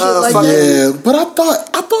episode history or of some shit like fucking. yeah, but I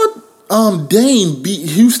thought Dame beat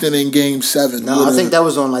Houston in game 7. No, I think that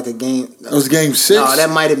was on a game. It was game 6. No, that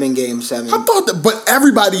might have been game 7. I thought that, but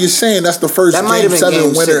everybody is saying that's the first That might game have been 7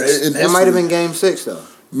 game winner 6. in That might have history. been game 6 though.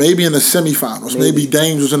 Maybe in the semifinals. Maybe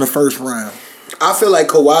Dame was in the first round. I feel like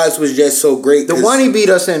Kawhi's was just so great. The one he beat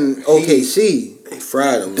us in OKC, he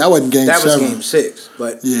fried him. That wasn't game that 7. was game 6.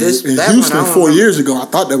 But Yeah, this in that Houston one, I don't 4 remember. years ago, I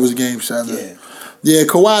thought that was game 7. Yeah. Yeah,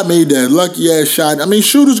 Kawhi made that lucky ass shot. I mean,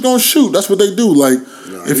 shooters gonna shoot. That's what they do. Like,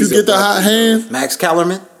 if you he's get a the hot bucket, hand, Max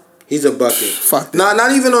Kellerman. He's a bucket. Fuck that. Nah,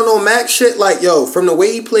 not even on no Max shit. Like, yo, from the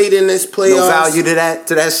way he played in this playoffs, No value to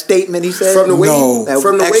that statement he said. from the way No.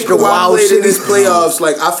 from the way Extra Kawhi wild played in shit. his playoffs,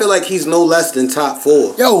 like I feel like he's no less than top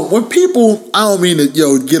 4. yo, when people, I don't mean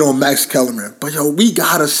to, get on Max Kellerman, but we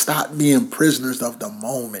gotta stop being prisoners of the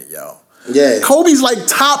moment, yo. Yeah. Kobe's like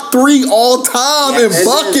top 3 all time in and then-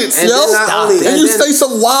 buckets, and yo. then not only- and and you then- say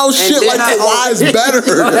some wild shit then like not Kawhi is only- better.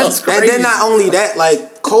 That's And crazy. then not only that,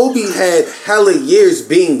 like Kobe had hella years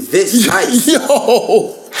being this nice.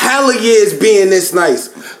 Yo. Hella years being this nice.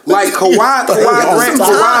 Like Kawhi Give him some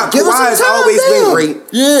time. has Damn. always been great.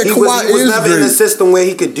 Yeah, he Kawhi was is never in a great. system where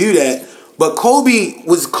he could do that. But Kobe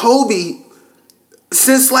was Kobe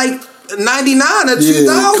since like 99 or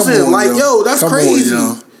 2000. on, Like, yo, that's Come on, crazy.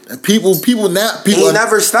 yo. And people He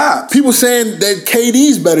never stopped. People saying that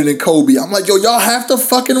KD's better than Kobe. I'm like, yo, y'all have to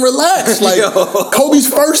fucking relax. Like, Kobe's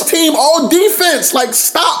first team all defense. Like,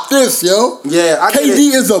 stop this, yo. Yeah, I get KD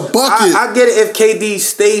it. is a bucket. I get it if KD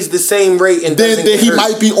stays the same rate and then doesn't get he hurt.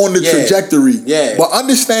 might be on the Yeah. trajectory. Yeah. But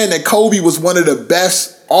understand that Kobe was one of the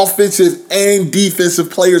best offensive and defensive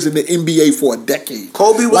players in the NBA for a decade.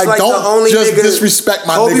 Kobe was like don't the only just nigga. disrespect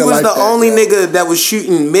my Kobe nigga was like the that, only yo. nigga that was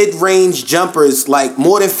shooting mid-range jumpers like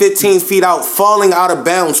more than 15 feet out, falling out of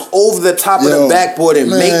bounds over the top of Yo, the backboard and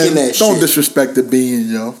man, making that don't shit. disrespect the being,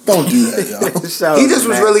 yo. Don't do that, yo. Shout He out just to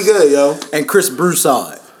was Max. really good, yo. And Chris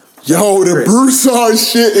Broussard. Yo, the Chris. Broussard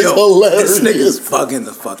shit is hilarious. This nigga's fucking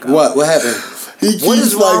the fuck out. What happened? He keeps What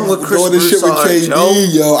is wrong with Chris doing this shit with Broussard, KD, Joe?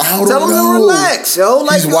 yo. I don't Tell him know. to relax, yo.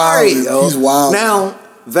 Like, He's all right, wild. yo. He's wild. Now,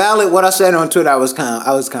 valid. What I said on Twitter, I was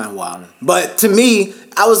kind of wild. But to me,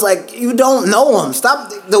 I was like, you don't know him.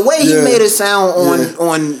 Stop the way he Yeah. made it sound Yeah.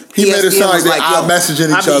 on. He made it ESPN sound was like they yo, are messaging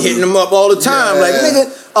each I be other. hitting him up all the time. Yeah. Like, nigga,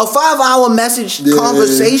 a 5-hour message Yeah.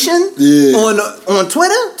 conversation Yeah. on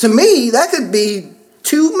Twitter. To me, that could be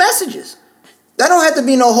 2 messages. That don't have to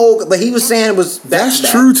be no whole. But he was saying it was That's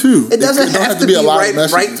back-to-back. true, too. It doesn't It don't have to be a lot of right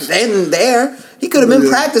messages. then and there. He could have been Yeah.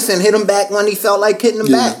 practicing, hit him back when he felt like hitting him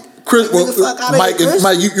back. Chris, Get the fuck outta Mike, here, Chris.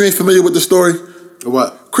 Mike, you ain't familiar with the story?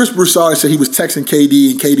 What? Chris Broussard said he was texting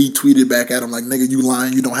KD, and KD tweeted back at him like, "Nigga, you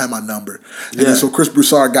lying? You don't have my number." And then so Chris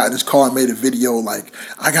Broussard got in his car and made a video like,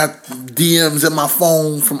 "I got DMs in my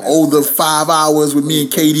phone from over 5 hours with me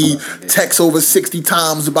and KD. Text over 60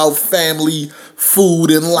 times about family,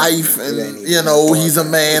 food, and life, and he's a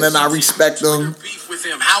man, and I respect him." Beef with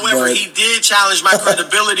him. However, But- he did challenge my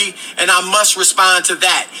credibility, and and I must respond to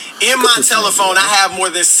that. In my telephone, I have more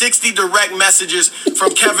than 60 direct messages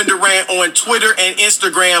from Kevin Durant on Twitter and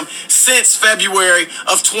Instagram since February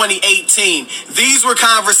of 2018. These were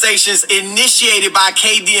conversations initiated by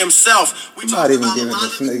KD himself. We Not even giving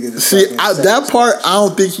this nigga the See, fucking that part I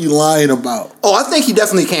don't think he lying about. Oh, I think he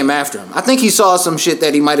definitely came after him. I think he saw some shit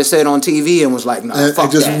that he might have said on TV and was like, "Nah, And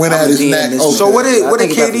fuck just that. went I'm at his DM neck. this Oh, nigga." So what I did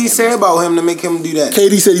think he KD definitely say came about him to make him do that?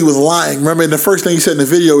 KD said he was lying. Remember, the first thing he said in the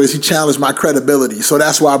video is he challenged my credibility. So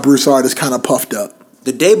that's why Broussard is kind of puffed up.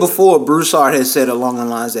 The day before, Broussard had said along the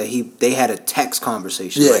lines that they had a text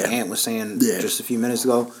conversation, Yeah. like Ant was saying Yeah. just a few minutes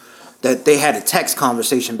ago, that they had a text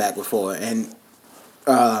conversation back before, and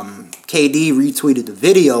KD retweeted the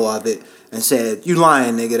video of it and said, "You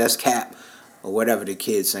lying, nigga, that's cap," or whatever the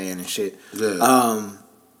kid's saying and shit. Yeah.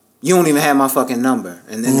 You don't even have my fucking number,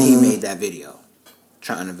 and then he made that video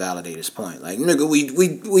trying to validate his point. Like, nigga,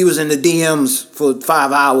 we was in the DMs for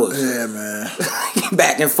 5 hours. Yeah, man.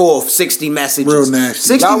 Back and forth, 60 messages. Real nasty.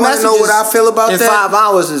 60 Y'all wanna messages know what I feel about in that? 5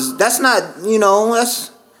 hours that's not,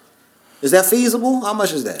 is that feasible? How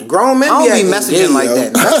much is that? Grown men I don't be be acting messaging gay, like yo.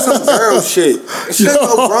 that. That's some girl shit. Shit,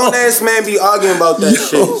 no grown ass man be arguing about that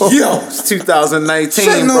shit. Yo, it's 2019,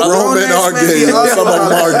 Shit, no brother. grown men ass are man gay. be arguing Some of them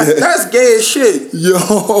about are that. gay. That's gay as shit.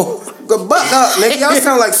 Yo. Go buck up, nigga. Y'all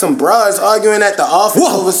sound like some bras arguing at the office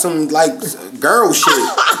over some like girl shit.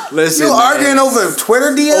 Listen, You man. arguing over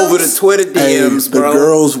Twitter DMs? Over the Twitter DMs, the bro.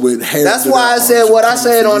 girls with hair. That's to why I their said arms what are I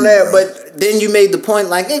said coming on for there, you, but then you made the point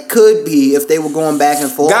like it could be if they were going back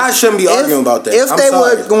and forth. Guys shouldn't be arguing about that. If I'm they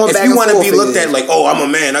sorry. were going if back you and wanna forth, be looked at like, oh, I'm a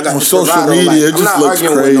man, I got on this social bravado, media, like, it just I'm not looks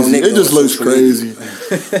arguing with no crazy. nigga It just on looks social media.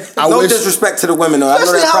 crazy. I No wish disrespect to the women though. I know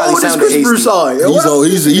Especially that how probably old is sounded Chris hasty.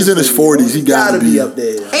 Broussard? he's in his 40s. He gotta be up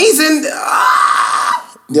there. He's in.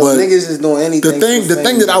 Yo, But niggas is doing anything. The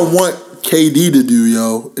thing that I want KD to do,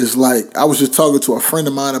 yo, is like I was just talking to a friend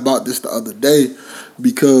of mine about this the other day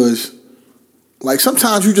because like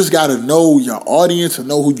sometimes you just gotta know your audience and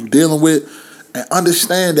know who you're dealing with and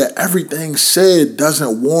understand that everything said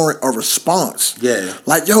doesn't warrant a response. Yeah.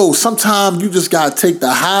 Like, yo, sometimes you just gotta take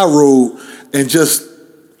the high road and just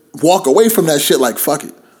walk away from that shit like fuck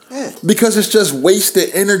it. Yeah. Because it's just wasted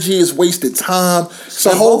energy, it's wasted time. It's a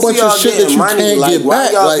And whole both bunch y'all of shit that getting you money, can't like, get why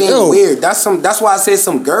back. y'all Like, being yo, weird. That's why I said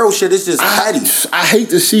some girl shit. It's just petty. I hate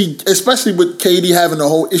to see, especially with KD having the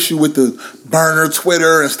whole issue with the burner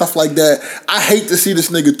Twitter and stuff like that. I hate to see this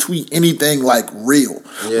nigga tweet anything like real.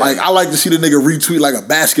 Yeah. Like I like to see the nigga retweet like a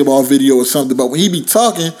basketball video or something. But when he be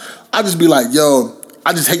talking, I just be like, yo,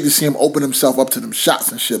 I just hate to see him open himself up to them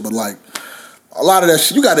shots and shit. But like a lot of that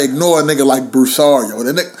shit, you gotta ignore a nigga like Broussard, yo.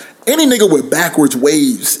 Any nigga with backwards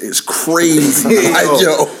waves is crazy. Like,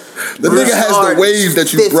 yo, the nigga has Broussard the wave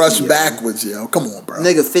that you 50, brush yo. backwards, yo. Come on, bro.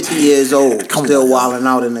 Nigga 50 years old, Come still on, yo. wilding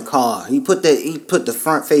out in the car. He put the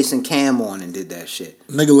front facing cam on and did that shit.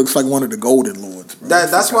 Nigga looks like one of the Golden Lords, bro.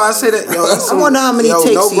 That's why I say that. Yo, that's I wonder how many takes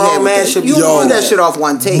no he had grown with man that. should be You don't doing do that shit off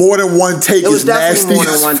one take. More than one take It was is nasty definitely more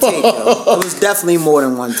than as one fuck. take, yo. It was definitely more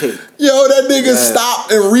than one take. Yo, that nigga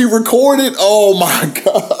stopped and re-recorded. Oh my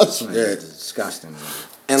gosh. Yeah. It's disgusting, man.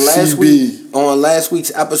 And last CB. week, on last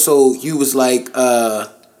week's episode, you was like,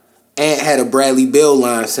 Ant had a Bradley Beal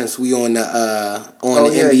line since we on the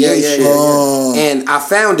NBA shit. Oh. And I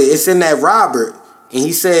found it. It's in that Robert. And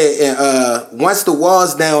he said, once the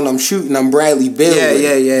wall's down, I'm shooting. I'm Bradley Beal.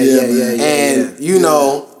 Yeah. And you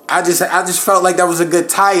know, I just felt like that was a good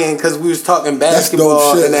tie-in because we was talking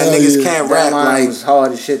basketball shit. and that Hell niggas yeah. can't That rap. line Like, was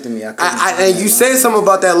hard as shit to me. and you said something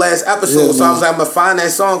about that last episode, Yeah, so I man. was like, I'm gonna find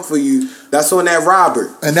that song for you. That's on that Robert.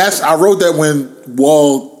 And I wrote that when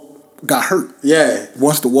Wall got hurt. Yeah.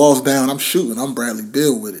 Once the wall's down, I'm shooting. I'm Bradley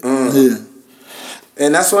Beal with it. Yeah.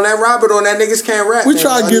 And that's on that Robert on that niggas can't rap. We man.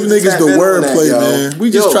 try to I give need to niggas tap the in on wordplay, that, yo. man. We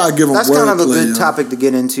just try to give them That's wordplay. kind of a good yo. topic to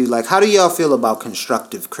get into. Like, how do y'all feel about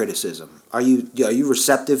constructive criticism? Are you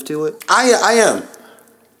receptive to it? I am.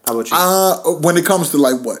 How about you? When it comes to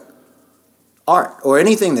like what? Art or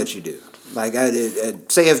anything that you do. Like,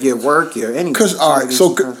 say if your work, your anything. Because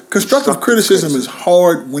constructive criticism is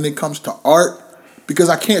hard when it comes to art because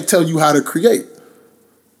I can't tell you how to create.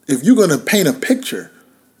 If you're gonna paint a picture,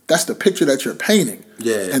 that's the picture that you're painting.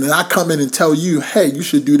 Yeah. And then I come in and tell you, hey, you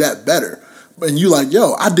should do that better. And you like,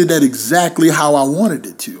 yo, I did that exactly how I wanted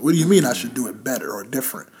it to. What do you mean I should do it better or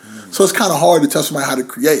different? So it's kind of hard to tell somebody how to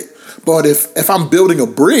create. But if I'm building a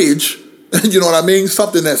bridge, you know what I mean?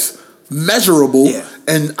 Something that's measurable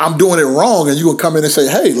and I'm doing it wrong and you will come in and say,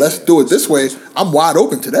 hey, let's do it this way, I'm wide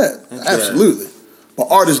open to that. Absolutely. But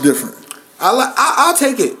art is different. I'll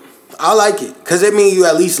take it. I like it because it means you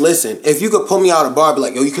at least listen. If you could pull me out a bar, be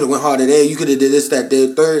like, yo, you could have went harder there. You could have did this, that,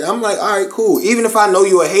 did third. I'm like, all right, cool. Even if I know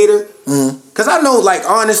you a hater, because I know, like,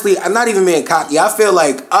 honestly, I'm not even being cocky. I feel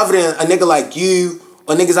like other than a nigga like you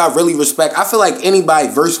or niggas I really respect, I feel like anybody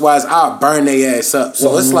verse-wise, I'll burn their ass up.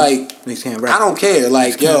 So it's like, I don't care.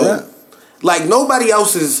 Like, yo, like nobody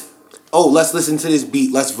else is, oh, let's listen to this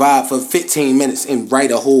beat, let's vibe for 15 minutes and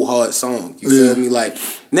write a whole hard song. You feel me? Like,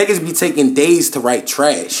 niggas be taking days to write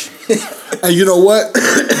trash. And you know what?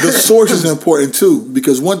 The source is important too,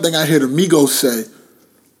 because one thing I hear the Migos say,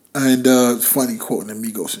 and it's funny quoting the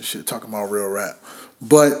Migos and shit, talking about real rap,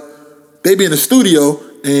 but they be in the studio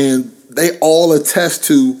and they all attest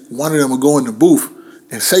to one of them will go in the booth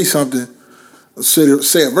and say something, say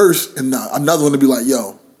a verse, and another one to be like,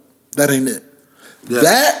 yo, that ain't it. Yeah.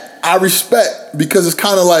 That I respect because it's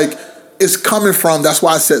kind of like it's coming from, that's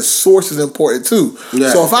why I said source is important too.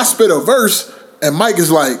 Yeah. So if I spit a verse and Mike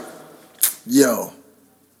is like, yo,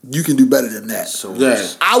 you can do better than that. So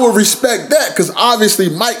I would respect that because obviously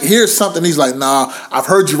Mike hears something, he's like, nah, I've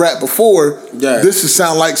heard you rap before. Yeah. This is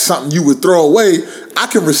sound like something you would throw away. I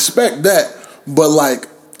can respect that, but like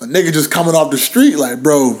a nigga just coming off the street, like,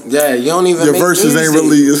 bro, yeah, you don't even your verses ain't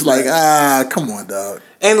really, it's like, come on, dog.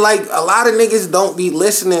 And like a lot of niggas don't be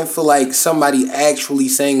listening for like somebody actually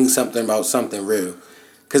saying something about something real.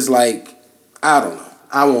 Cause like, I don't know.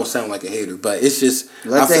 I won't sound like a hater, but it's just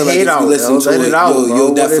I feel like if you listen to it,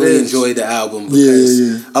 you'll definitely enjoy the album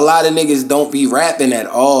because a lot of niggas don't be rapping at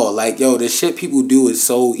all. Like, yo, the shit people do is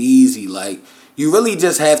so easy. Like, you really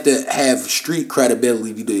just have to have street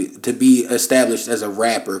credibility to be established as a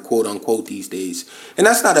rapper, quote unquote, these days. And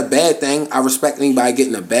that's not a bad thing. I respect anybody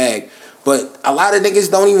getting a bag. But a lot of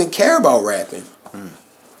niggas don't even care about rapping.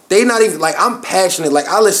 They not even, like, I'm passionate. Like,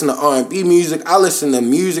 I listen to R&B music. I listen to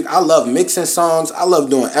music. I love mixing songs. I love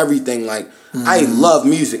doing everything. Like, I love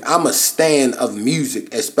music. I'm a stan of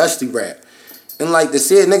music, especially rap. And, like, to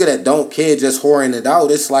see a nigga that don't care just whoring it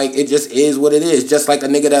out, it's like, it just is what it is. Just like a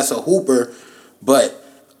nigga that's a hooper, but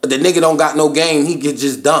the nigga don't got no game, he get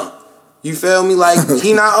just dunked. You feel me? Like,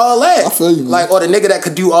 he not all that. I feel you, man. Like, or the nigga that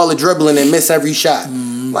could do all the dribbling and miss every shot.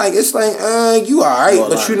 Like, it's like, you all right,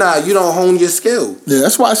 but you don't hone your skill. Yeah,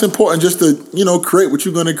 that's why it's important just to, create what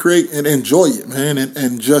you're going to create and enjoy it, man,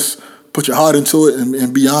 and just put your heart into it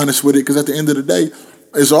and be honest with it, because at the end of the day,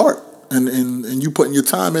 it's art, and you putting your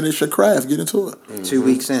time in, it's your craft, get into it. 2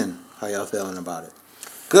 weeks in, how y'all feeling about it?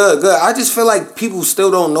 Good. I just feel like people still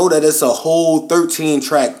don't know that it's a whole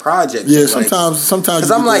 13-track project. Yeah, sometimes. Because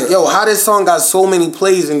I'm like, yo, how this song got so many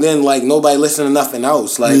plays and then like nobody listening to nothing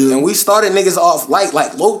else. Like, and we started niggas off light.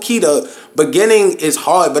 Like, low key, the beginning is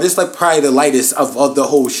hard, but it's like probably the lightest of the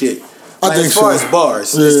whole shit. Like, as far as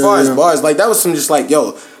bars, like that was some just like,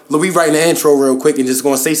 yo, we writing the intro real quick and just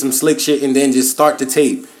gonna say some slick shit and then just start the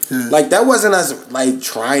tape. Yeah. Like that wasn't us like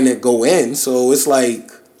trying to go in. So it's like.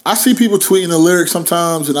 I see people tweeting the lyrics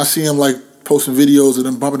sometimes, and I see them like posting videos of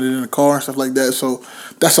them bumping it in the car and stuff like that. So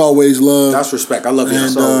that's always love. That's respect. I love that.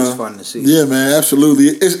 It's always fun to see. Yeah, man, absolutely.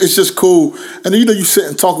 It's just cool. And you sit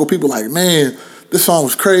and talk with people like, man, this song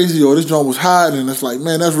was crazy or this joint was hot, and it's like,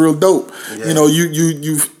 man, that's real dope. Yeah.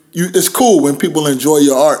 You it's cool when people enjoy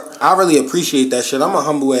your art. I really appreciate that shit. I'm a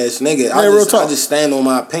humble ass nigga. Yeah, I just stand on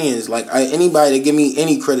my opinions. Like anybody that give me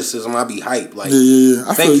any criticism, I be hyped. Like,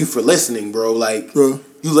 thank you for listening, bro. Like. Bro.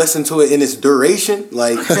 You listen to it in its duration,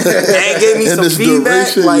 like, and gave me some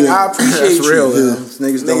feedback. Like, I appreciate that's real, you.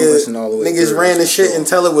 Niggas don't listen all the way. Niggas ran the shit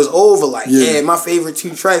until it was over. Like, my favorite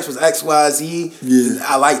 2 tracks was X, Y, Z. Yeah.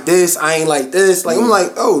 I like this. I ain't like this. Like, I'm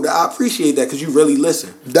like, oh, I appreciate that because you really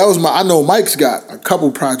listen. That was I know Mike's got a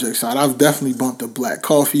couple projects out. I've definitely bumped the Black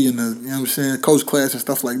Coffee and the, you know what I'm saying, Coach Class and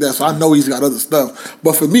stuff like that. So I know he's got other stuff.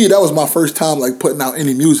 But for me, that was my first time, like, putting out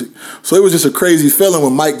any music. So it was just a crazy feeling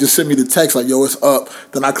when Mike just sent me the text, like, yo, it's up.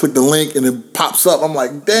 Then I click the link and it pops up. I'm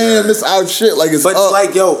like, damn, this out shit. Like, it's up. But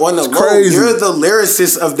like, yo, on the low, you're the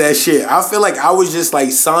lyricist of that shit. I feel like I was just like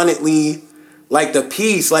sonically like the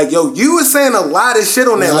piece. Like, yo, you was saying a lot of shit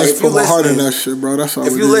on that. Like, if you put my heart in that shit, bro. That's all.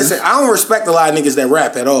 If you listen, I don't respect a lot of niggas that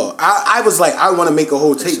rap at all. I was like, I want to make a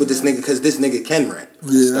whole tape with this nigga because this nigga can rap.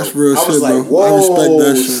 Yeah, that's real shit, I was like, bro. whoa, I respect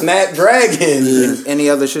that shit. Snapdragon. Yeah. Any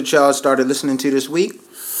other shit y'all started listening to this week?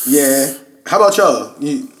 Yeah. How about y'all?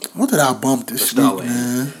 What did I bump this week,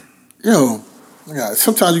 man? Yo,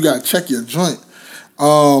 sometimes you gotta check your joint.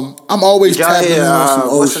 I'm always tapping in on some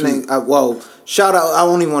old shit. Shout out. I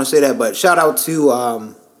don't even want to say that, but shout out to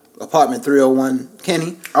Apartment 301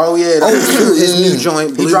 Kenny. Oh yeah, his new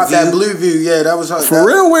joint. He dropped that Blue View. Yeah, that was hard. For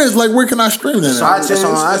real. Where can I stream that? It's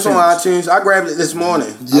on iTunes. I grabbed it this morning.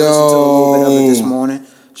 I listened to a little bit of it this morning.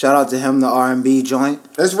 Shout out to him, the R&B joint.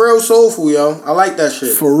 It's real soulful, yo. I like that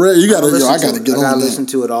shit. For real, you gotta. Yo, I gotta get I gotta on listen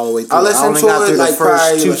that. to it all the way through. I listened only to got it through like the first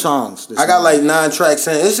probably 2 songs. I got morning. like 9 tracks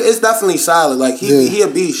in. It's definitely solid. Like he a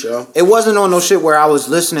beast, yo. It wasn't on no shit where I was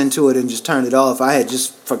listening to it and just turned it off. I had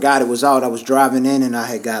just forgot it was out. I was driving in and I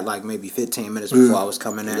had got like maybe 15 minutes before I was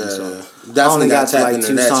coming in. So Definitely I only got to tapped like into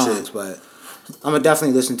 2 that songs, shit. but I'm gonna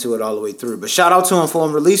definitely listen to it all the way through. But shout out to him for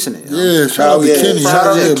him releasing it. Yo. Yeah, shout out to Kenny. Shout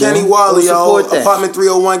out to Kenny Wally, yo. Support that. Apartment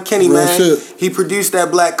 301, Kenny, Real man. shit. He produced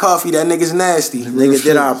that Black Coffee. That nigga's nasty. Nigga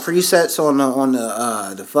did our presets on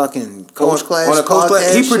the fucking Coach Class. On the Coach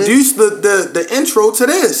Class. He podcast shit. produced the intro to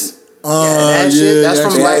this. that shit, that's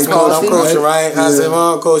from Black Coffee. I'm coaching right. I said,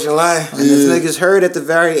 I'm coaching live. And if niggas heard at the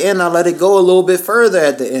very end, I let it go a little bit further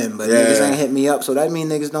at the end. But Yeah. niggas ain't hit me up, so that mean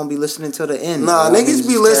niggas don't be listening to the end. Nah, bro. niggas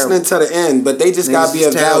be is listening terrible. to the end, but they just Niggas gotta be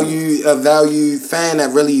is terrible. a value fan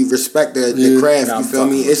that really respect the craft. Nah, You I'm feel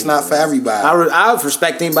me? fucking It's not for everybody. I would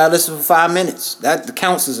respect anybody listen for 5 minutes. That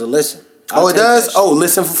counts as a listen. I'll Oh, it take does? that shit. Oh,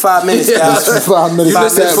 listen for 5 minutes, Yeah. guys. For 5 minutes. You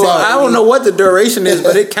listen Tap for, out. I don't know what the duration is,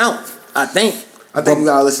 but it counts. I think. I think we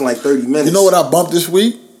gotta listen like 30 minutes. You know what I bumped this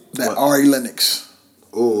week? That What? Ari Lennox.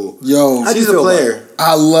 Ooh. Yo, How'd you She's a feel about player.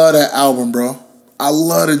 I love that album, bro. I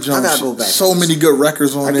love the jump. I gotta go back So to many good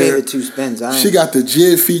records on I there. gave it 2 spins. She got the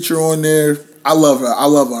Jid feature on there. I love her. I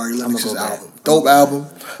love Ari Lennox's go back. album. Dope album.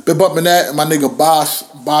 Been bumping that. And my nigga Boss.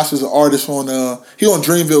 Boss is an artist on. He on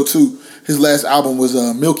Dreamville too. His last album was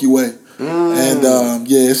Milky Way. And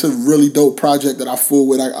yeah, it's a really dope project that I fool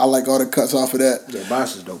with. I like all the cuts off of that. Yeah,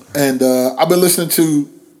 Boss is dope. And I've been listening to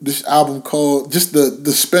this album called just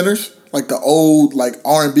the Spinners, like the old like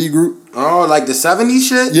R&B group. Oh, like the 70s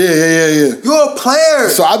shit? Yeah. You're a player.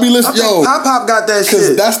 So I be listening, yo, Pop Pop got that because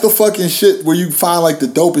shit. that's the fucking shit where you find like the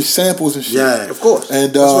dopest samples and shit. Yeah. Of course.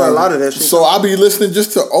 And That's where a lot of that shit So I be listening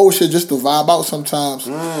just to old shit, just to vibe out sometimes.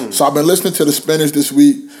 So I've been listening to the Spinners this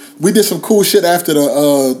week. We did some cool shit after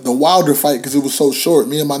the Wilder fight because it was so short.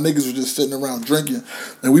 Me and my niggas were just sitting around drinking,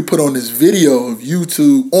 and we put on this video of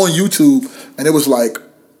YouTube, and it was like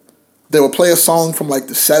they would play a song from like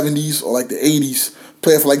the 70s or like the 80s,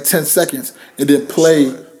 play it for like 10 seconds, and then play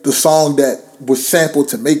the song that was sampled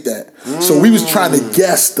to make that. So we was trying to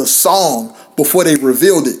guess the song before they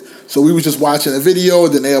revealed it. So we was just watching a video,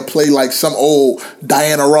 then they'll play like some old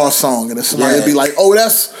Diana Ross song, and then somebody would be like, "Oh,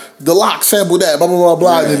 that's the Lock sample that, blah blah blah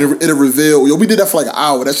blah," and then it'll reveal. Yo, we did that for like an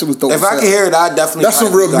hour. That shit was dope. If I could hear it, I'd definitely. That's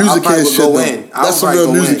some real music head shit, though. That's some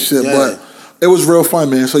real music shit, but it was real fun,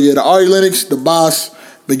 man. So yeah, the Ari Lennox, the Boss,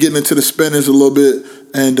 been getting into the Spinners a little bit,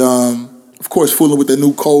 and of course fooling with the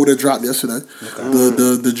new Cole that dropped yesterday.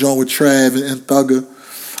 The joint with Trav and Thugger.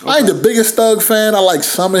 I ain't the biggest Thug fan. I like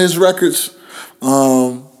some of his records.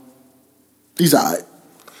 He's alright.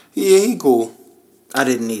 Yeah, he cool. I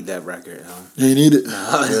didn't need that record. You ain't need it.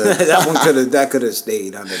 That could have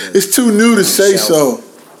stayed under the. It's too new to say shelf. so.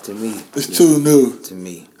 To me, It's too new. To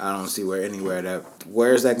me, I don't see where that.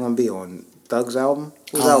 Where is that going to be on Thug's album?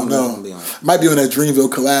 Whose I don't album is that know. going to be on? Might be on that Dreamville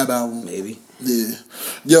collab album. Maybe. Yeah.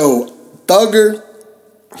 Yo, Thugger.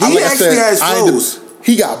 He actually has flows.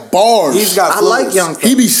 He got bars. He's got I flows. like Young Thug.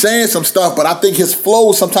 He be saying some stuff, but I think his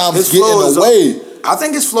flow sometimes His get flow in is the way. I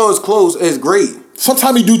think his flow is great.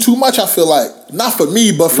 Sometimes he do too much. I feel like not for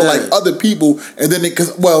me, but for like other people. And then he used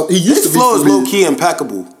His to be flow for is me. low key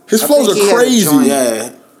impeccable. His I flows think he are had a crazy. joint. Yeah,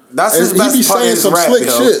 that's his And best he be part of saying his some rap, slick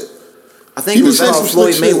yo. shit. I think He it be was saying called some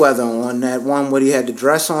Floyd slick shit. Mayweather on that one where he had the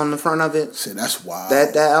dress on the front of it. See, that's wild.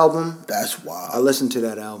 That album. That's I wild. listened to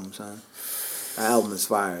that album, son. That album is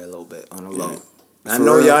fire a little bit on the low. I For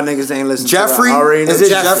know real. y'all niggas ain't listening Jeffrey? to that. I already know Is it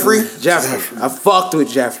Jeffrey? Jeffrey. I fucked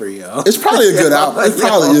with Jeffrey, yo. It's probably a good album. It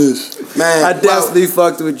probably is. Man, I definitely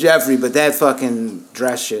fucked with Jeffrey, but that fucking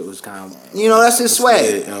dress shit was kind of, that's his swag.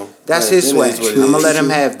 it, yo. That's Yeah, his it swag. is what it I'm gonna is. let him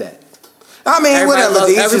have that. I mean, Everybody whatever. love-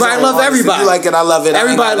 Each his everybody own love artist. everybody. If you like it, I love it. I ain't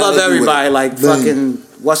Everybody got loved nothing to do with everybody. it. Like fucking,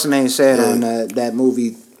 what's the name said Yeah. on that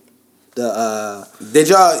movie, the Did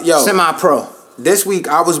y'all, yo? Semi-Pro. This week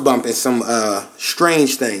I was bumping some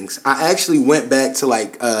strange things. I actually went back to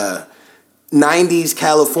like 90s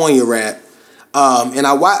California rap. And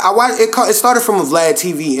I watched it. It started from a Vlad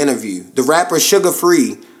TV interview. The rapper Sugar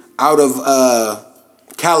Free out of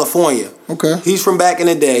California. Okay. He's from back in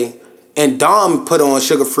the day. And Dom put on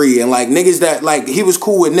Sugar Free and like niggas that like he was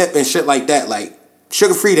cool with Nip and shit like that. Like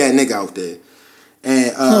Sugar Free, that nigga out there.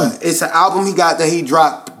 And it's an album he got that he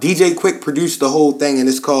dropped. DJ Quick produced the whole thing, and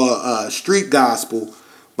it's called Street Gospel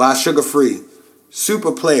by Sugar Free.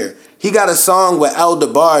 Super player. He got a song with El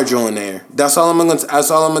DeBarge on there. That's all I'm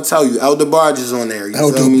gonna tell you. El DeBarge is on there. You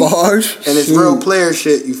El feel me? DeBarge? And it's Shoot. real player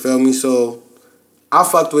shit. You feel me? So I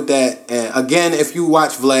fucked with that. And again, if you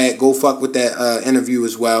watch Vlad, go fuck with that interview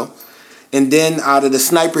as well. and then out of the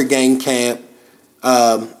Sniper Gang camp.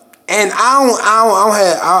 And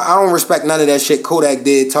I don't respect none of that shit Kodak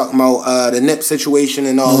did talking about the Nip situation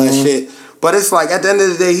and all that shit. But it's like at the end of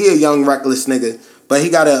the day, he a young reckless nigga. But he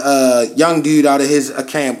got a young dude out of his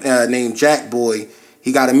camp named Jack Boy.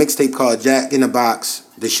 He got a mixtape called Jack in the Box.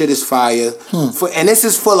 The shit is fire. And this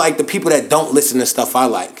is for like the people that don't listen to stuff I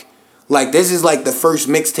like. Like this is like the first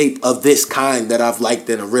mixtape of this kind that I've liked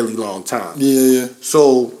in a really long time. Yeah.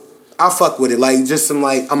 So I fuck with it. Like just some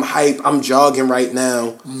like I'm hype. I'm jogging right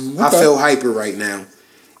now. I feel hyper right now.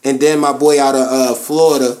 And then my boy out of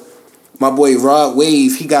Florida, my boy Rod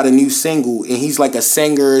Wave, he got a new single and he's like a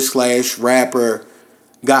singer / rapper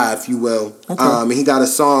guy, if you will. And he got a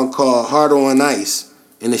song called Hard on Ice.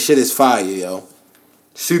 And the shit is fire, yo.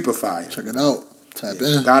 Super fire. Check it out. Tap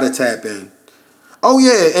in. Gotta tap in. Oh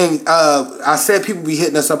yeah, and I said people be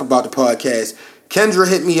hitting us up about the podcast. Kendra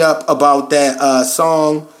hit me up about that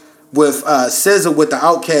song with SZA with the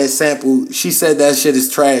Outkast sample. She said that shit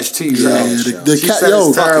is trash too. Yeah, She said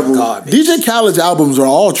it's terrible. DJ Khaled's albums are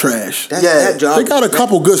all trash. That job, they got a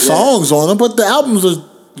couple good songs on them, but the albums are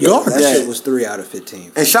garbage. That shit was 3 out of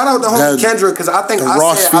 15. And shout out to homie Kendra because I think I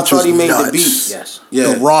thought he made the beat. Yes.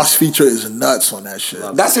 Yeah. The Ross feature is nuts on that shit.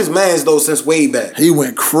 That's his man's though since way back. He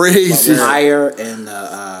went crazy. Higher and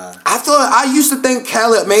I used to think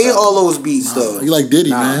Khaled made all those beats though. He like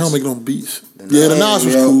Diddy, man. He don't make no beats. Yeah, the Nas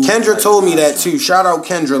was cool. Kendra told me that too. Shout out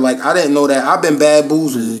Kendra. Like I didn't know that. I've been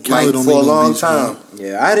bamboozled like for a long time.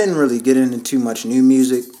 Yeah, I didn't really get into too much new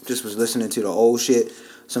music. Just was listening to the old shit.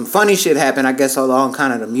 Some funny shit happened, I guess, along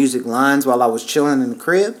kind of the music lines while I was chilling in the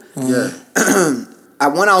crib. Yeah. I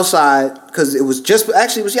went outside because it was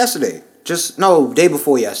yesterday. Day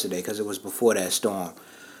before yesterday because it was before that storm.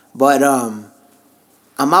 But I'm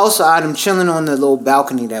outside, I'm chilling on the little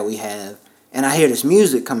balcony that we have, and I hear this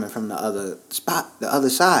music coming from the other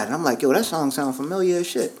side. And I'm like, yo, that song sound familiar as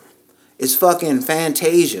shit. It's fucking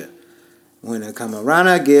Fantasia. When I come around,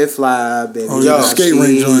 I get fly, baby. Oh, yo, skate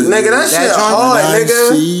ring joint. Nigga, that shit hard,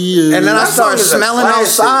 nigga. And then I started smelling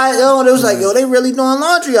outside, yo, and it was like, yo, they really doing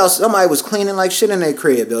laundry outside. Somebody was cleaning like shit in their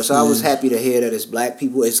crib, yo. So I was happy to hear that it's black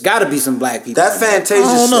people. It's got to be some black people. That Fantasia.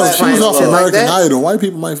 I don't know. She was off American Idol. White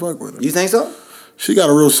people might fuck with her. You think so? She got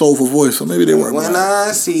a real soulful voice, so maybe they work. When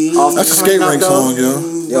I see that's a skate ring song,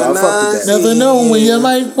 yo. Yo, I fuck with that. Never know when you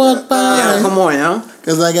might walk by. Yeah, come on, yo.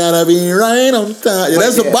 Cause I gotta be right on time. Yeah,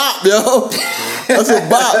 that's a bop, yo. That's a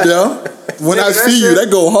bop, yo. When I see you, that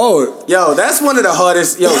go hard. Yo, that's one of the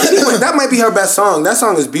hardest. Yo, that might be her best song. That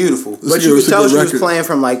song is beautiful. But you could tell she was playing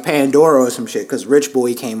from like Pandora or some shit. Cause Rich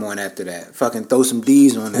Boy came on after that. Fucking throw some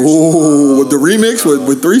D's on that. Ooh, with the remix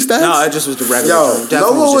with 3 stats? No, it just was the regular. Yo,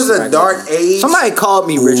 Nova was a dark age. Somebody called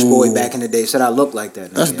me Rich Boy back in the day. Said I looked like that.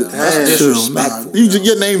 That's disrespectful.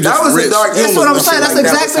 Your name just that was rich. a dark age. That's what I'm saying. That's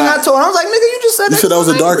exactly what I told him. I was like, nigga, you just said that. You said that was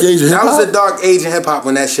a dark age of hip hop? That was a dark age in hip hop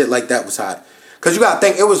when that shit like that was hot. Cause you gotta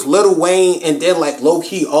think it was Lil Wayne and then like low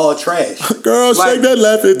key all trash. Girl, like, shake that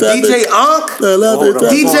left it. DJ Unk.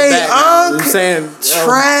 DJ Unk. Saying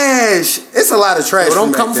trash. It's a lot of trash.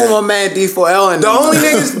 Don't come from a man D4L and the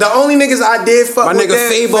only niggas I did fuck my with. My nigga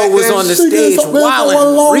Fabo was on the stage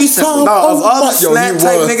wilding recently. No, of all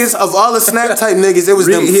the snap type niggas, it was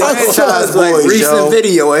them franchise boys. Recent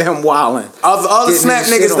video of him wilding. Of all the snap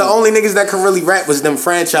niggas, the only niggas that could really rap was them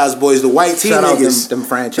franchise boys, the white tee niggas. Them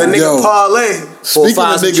franchise. The nigga Parlay. Speaking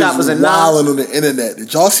of niggas wilding on the internet,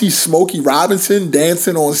 did y'all see Smokey Robinson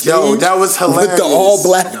dancing on stage? Yo, that was hilarious. With the all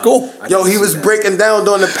black gold. Yo, he was breaking down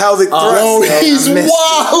doing the pelvic thrust. Yo, he's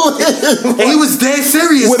wilding. He was dead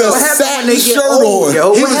serious. With a satin shirt on.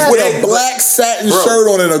 He was with a black satin shirt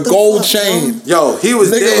on and a gold chain. Yo, he was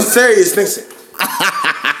dead serious. Nigga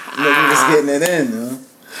was getting it in, yo.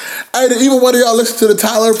 Hey, did either one of y'all listen to the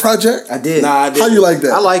Tyler Project? I did. Nah, I did. How you like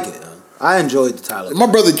that? I like it. I enjoyed the Tyler. My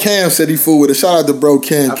brother Cam said he fool with it. Shout out to bro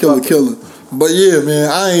Cam, killer. But yeah, man,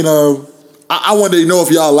 I ain't. I wanted to know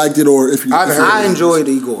if y'all liked it or if you. I enjoyed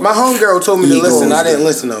Igor. My homegirl told me to listen. I didn't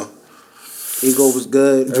listen though. Igor was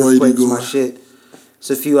good. Earthquake was my shit.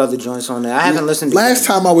 There's a few other joints on there. I haven't listened to it. Last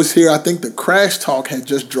time I was here, I think the Crash Talk had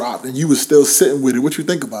just dropped, and you was still sitting with it. What you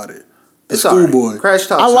think about it? It's Schoolboy. Right. Crash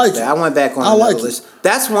Talk. I like it. I went back on the list.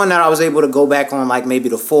 That's one that I was able to go back on like maybe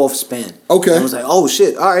the 4th spin. Okay. I was like, oh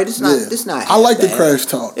shit, all right, it's not. I like bad. the Crash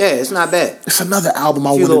Talk. Yeah, it's not bad. It's another album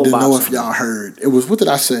I wanted to know if y'all heard. It was, what did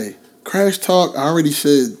I say? Crash Talk. I already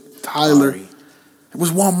said Tyler. It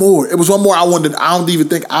was one more. I don't even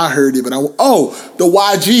think I heard it, but the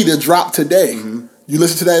YG that dropped today. Mm-hmm. You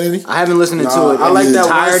listen to that, any? I haven't listened to it. I like in that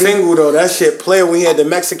one entirety. single though. That shit play when he had the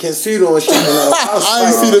Mexican suit on. Shit, I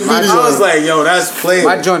didn't see the video. I was like, yo, that's play.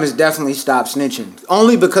 My joint is definitely Stop Snitching.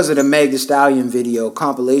 Only because of the Meg Thee Stallion video,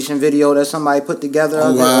 compilation video that somebody put together.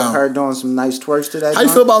 Oh, wow. I've heard doing some nice twerks to that. How you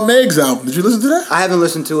joint. feel about Meg's album? Did you listen to that? I haven't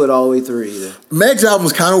listened to it all the way through either. Meg's album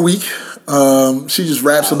was kind of weak. She just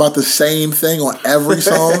raps about the same thing on every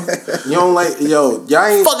song. You don't like, yo, y'all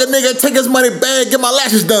ain't. Fuck a nigga, take his money back, get my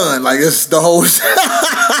lashes done. Like, it's the whole shit.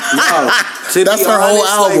 That's her whole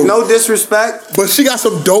album. Like, no disrespect. But she got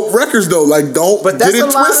some dope records, though. Like, don't But that's get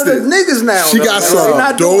it a lot twisted. of the niggas now. She though. got Like, they not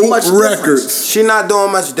some doing much dope difference. records. She not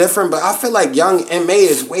doing much different, but I feel like Young M.A.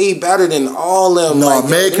 is way better than all them. No, like,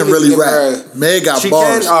 Meg they can need to really give rap. her- Meg got She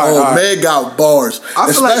bars. can? All right. Meg got bars.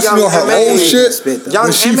 I feel like Especially Young on her M.A. old shit. spit, though. Young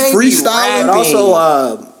When she M.A. be freestyling. But rapping.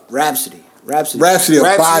 also Rhapsody. Rhapsody a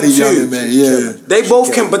Rhapsody body too. young man, yeah. They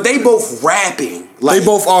both can, but they both rapping. Like, They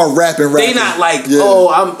both are rapping. They not like, Yeah. oh,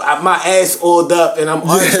 I'm my ass oiled up and I'm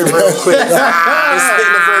arguing real quick. And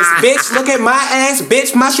spitting the verse. Bitch, look at my ass.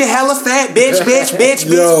 Bitch, my shit hella fat. Bitch,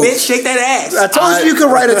 Yo. bitch, shake that ass. I told you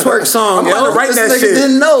could write a twerk song. I'm about to write This that nigga shit.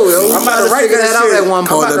 didn't know. Yo. I'm about to write figure that out shit. at one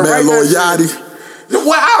Call point. that man Lil Yachty.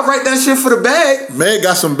 Well, I'll write that shit for the bag. Meg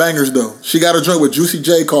got some bangers though. She got a joint with Juicy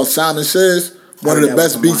J called Simon Says. One of the that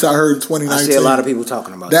best was beats mine. I heard in 2019. I see a lot of people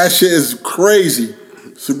talking about That shit is crazy.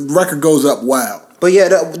 So the record goes up wild. But yeah,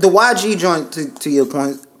 the YG joint, to your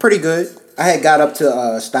point, pretty good. I had got up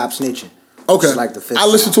to Stop Snitching. Okay. It's like the fifth I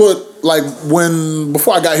listened to it like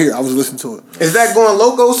before I got here, I was listening to it. Is that Going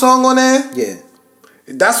Loco song on there? Yeah.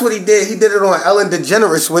 That's what he did. He did it on Ellen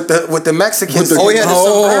DeGeneres with the Mexicans. With the- Oh yeah, there's some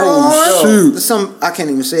Oh, shoot. There's some I can't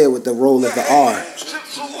even say it with the roll of the R.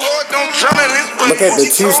 Look at the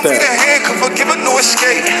two-step. Look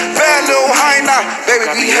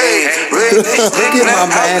at my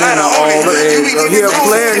man in the all-red. He a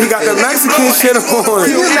player. He got the Mexican shit on. Can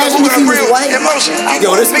you imagine if he was white?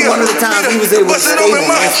 Yo, this is one of the times he was able to stay on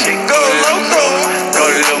that shit.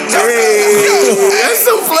 Hey, that's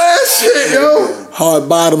some flash shit, yo. Hard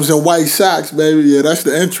bottoms and white socks, baby. Yeah, that's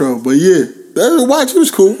the intro. But yeah, that watch it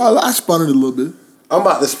was cool. I spun it a little bit. I'm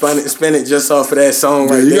about to spin it just off of that song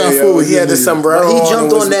right you there. got Yo. fool with He had the this nigga. sombrero. But he jumped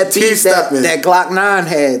and on was that beat T-stepping. that Glock 9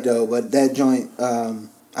 had though. But that joint,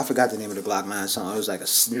 I forgot the name of the Glock 9 song. It was like a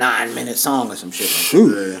 9-minute song or some shit.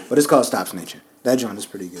 Shoot. But it's called Stop Snitching. That joint is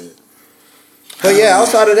pretty good. But yeah,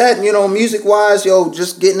 outside of that, music wise,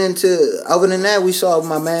 just getting into. Other than that, we saw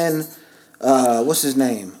my man, what's his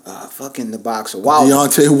name? Fucking the boxer, Wilder.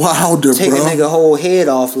 Deontay Wilder, Take bro. a nigga whole head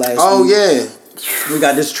off last Oh week. yeah. We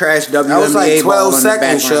got this trash WNBA That was like 12 ball in the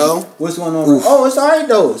seconds, background. show. What's going on? Oh, it's all right,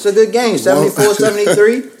 though. It's a good game.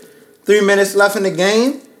 74-73. 3 minutes left in the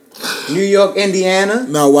game. New York, Indiana.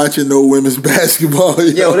 Not watching no women's basketball.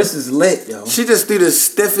 Yo, this is lit, yo. She just threw the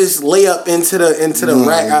stiffest layup into the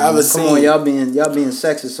rack I ever seen. Come on, y'all being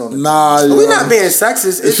sexist on it. Nah, We yo. not being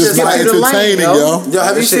sexist. It's just get not to the lane, entertaining, yo. yo. Yo,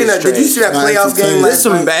 have you This shit seen is that? Did you see that trash. playoff Not game entertaining. last This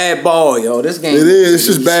some night? bad ball, yo. This game. It is. It's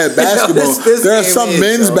just bad basketball. this there are game some is,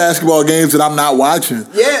 men's yo. basketball games that I'm not watching.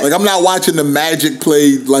 Yeah. Like, I'm not watching the Magic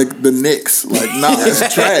play, like, the Knicks. Like, nah,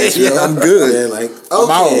 it's trash, yo. I'm good. Yeah, like, I'm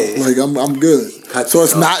okay. out. Like, I'm good. Cut So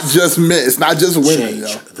it's it not just men. It's not just women, yo.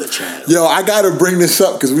 Change the channel. Yo, I gotta bring this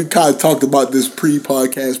up because we kind of talked about this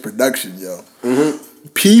pre-podcast production, yo.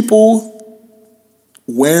 People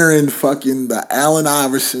wearing fucking the Allen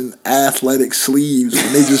Iverson athletic sleeves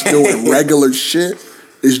when they just doing regular shit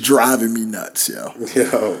is driving me nuts, yo.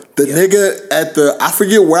 Yo. The nigga I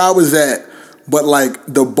forget where I was at, but like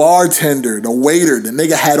the bartender, the waiter, the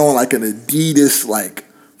nigga had on like an Adidas like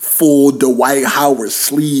full Dwight Howard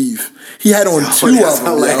sleeve. He had on two that's of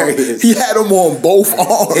them. hilarious. Yo. He had them on both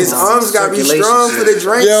arms. His arms gotta be Circulation strong for the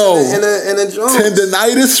drinks Yo. and the joints.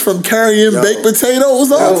 Tendonitis from carrying baked potatoes.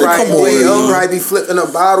 He'll Come on, probably be flipping the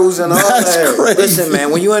bottles and all that's that. crazy. Listen,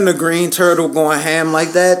 man, when you in the green turtle going ham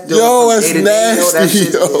like that, doing Yo, from it's day to day, nasty, that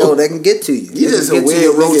shit, yo. that can get to you. You It just can a get to weird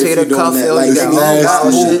your nigga if you rotator doing cuff, that. yo, Like, you it's got all nasty.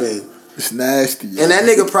 that shit. moving. It's nasty. Yo. And that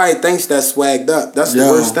nigga probably thinks that's swagged up. That's the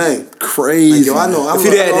Yo, worst thing. Crazy. Like, yo, I know. I'm If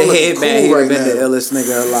you had the looking headband, cool he'd have been now. the illest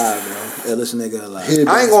nigga alive, yo. Illest nigga alive.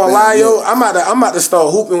 Headband's I ain't gonna bad, lie, yo. I'm about to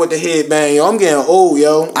start hooping with the headband, yo. I'm getting old,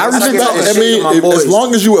 yo. I That's respect. like- I mean, my as boys.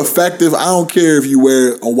 long as you effective, I don't care if you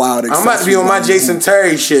wear a wild. I'm about to be on my Jason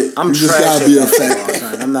Terry shit. I'm You just trash gotta at be basketball, effective.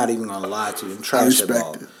 son. I'm not even gonna lie to you. I'm trash at respect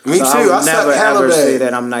ball. it. Me So too. I I would suck never hella ever bad. say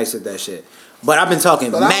that I'm nice at that shit. But I've been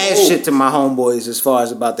talking But I'm mad old. shit to my homeboys as far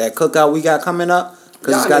as about that cookout we got coming up.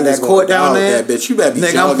 Cause Y'all it's got niggas that court gonna down dog there. that bitch. You better be Nigga,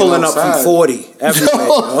 I'm jogging pulling up outside. from 40 everywhere.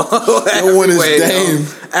 Yo, when it's Everywhere, yo. Dame.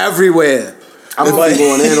 Everywhere. I'm gonna be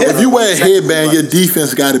going in. If you wear a headband, your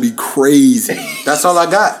defense got to be crazy. That's all I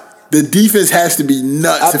got. the defense has to be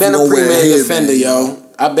nuts. I've if been you a don't wear pre-med headband, defender, yo.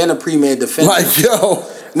 I've been a pre-med defender. Like, yo.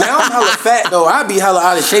 Now I'm hella fat though. I be hella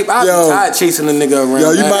out of shape. I be tired chasing a nigga around.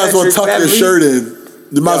 Yo, you might as well tuck your shirt in.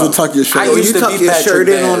 You might as well tuck your shirt in. used to tuck be your shirt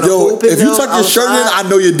in on the Yo, hooping, if you tuck your shirt in, outside, I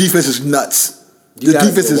know your defense is nuts. The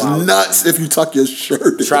defense is nuts if you tuck your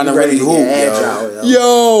shirt in. Trying to really hoop, yo.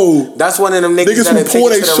 Yo. That's one of them niggas Niggas that who pull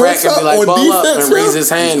take it their to the rack shorts and be up like, on ball up defense, and raise yo. his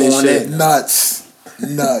hand and shit. Nuts.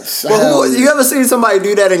 Well, you ever seen somebody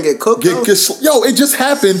do that and get cooked? Yo, it just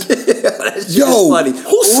happened. Yo, funny.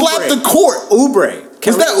 who slapped the court? Oubre.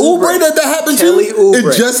 Was that Oubre that happened Kelly to? Oubre.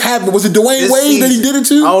 It just happened. Was it Dwayne This Wade that he did it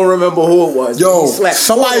to? I don't remember who it was. Yo, He slapped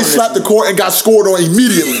somebody slapped the court and got scored on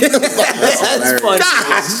immediately. That's funny.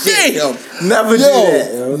 God damn. Never do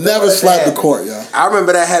that. Yo. Never slapped the court, yo. I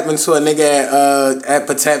remember that happened to a nigga at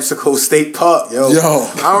Patapsco State Park, yo.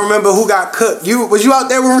 I don't remember who got cooked. Was you out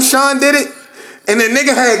there when Rashawn did it? And the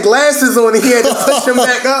nigga had glasses on and he had to push him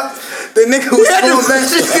back up. The nigga was going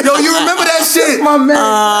back. Yo, you remember that shit? My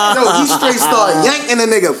man. Yo, he straight started yanking the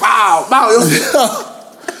nigga. Wow.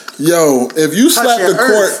 Yo, if you slap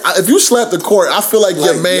the court, I feel like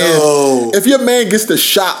your man. If your man gets the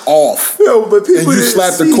shot off, but people and you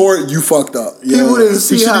slap the court, you fucked up. People didn't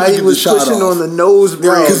see how he was pushing on the nose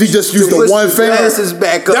bridge because he just used the one finger.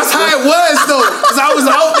 Back up. That's how it was though, because I was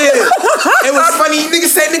out there. It was funny. Nigga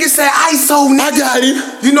said, ISO, nigga. I got him.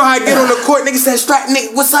 You know how I get on the court? Nigga said, strap,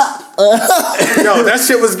 nigga, what's up? Yo, that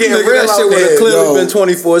shit was getting real. That shit would have clearly been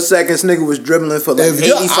 24 seconds. Nigga was dribbling for like 85 seconds.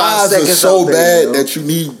 If your eyes are so bad that you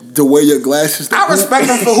need to wear your glasses, I respect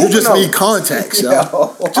him for hooping. You just need contacts, yo.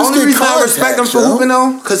 Only reason I respect him for hooping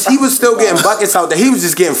though, because he was still getting buckets out there. He was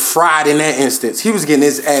just getting fried in that instance. He was getting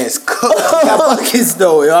his ass cooked. Got buckets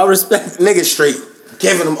though, yo. I respect nigga straight.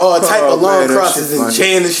 Giving him all type of long crosses and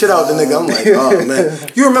jaying the shit out the nigga. I'm like, oh man.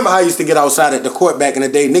 You remember how I used to get outside at the court back in the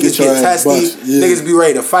day? Niggas get testy. Niggas be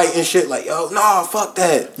ready to fight and shit. Like, yo, nah, fuck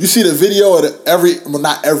that. You see the video of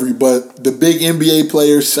not every, but the big NBA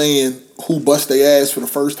players saying who bust their ass for the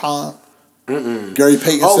first time? Gary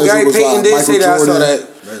Payton says Gary it was Payton did Michael say that. Jordan. I saw that.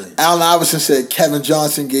 Really? Allen Iverson said Kevin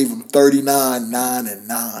Johnson gave him 39, 9, and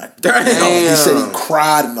 9. Damn. He said he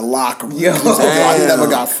cried in the locker room. Yo, I never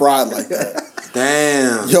got fried like that.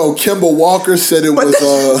 Damn. Yo, Kemba Walker said it was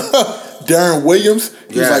Darren Williams.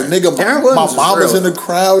 He was like, nigga, my mama's in the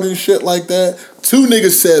crowd and shit like that. 2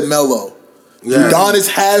 niggas said Melo. Udonis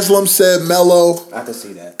Haslem said Melo. I can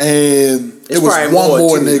see that. And it was one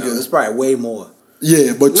more nigga. It's probably way more.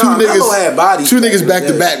 Yeah, but two Melo had bodies. 2 niggas back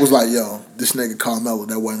to back was like, yo, this nigga Carmelo,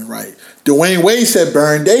 that wasn't right. Dwayne Wade said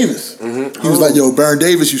Baron Davis. He was like, yo, Baron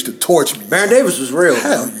Davis used to torch me. Baron Davis was real.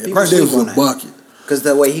 Hell yeah. Baron Davis was a bucket. Because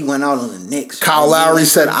the way he went out on the Knicks. Kyle Lowry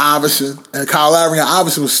said Iverson. And Kyle Lowry and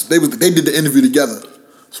Iverson, they did the interview together.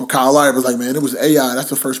 So Kyle Lowry was like, man, it was AI. That's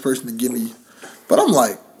the first person to give me. But I'm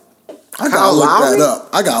like, I gotta look that up.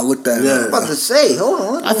 I gotta look that up. I was about to say, hold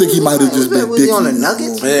on. I think he might have just been Was he on the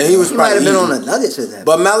Nuggets? Yeah, he might have been on the Nuggets at that.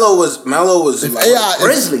 But Melo was if like, AI,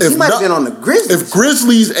 Grizzlies. He might have been on the Grizzlies. If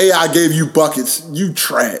Grizzlies AI gave you buckets, you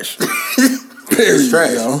trash. Period.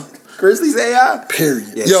 Trash. Yo. Grizzlies AI?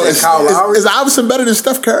 Period. Yeah, yo, is Iverson better than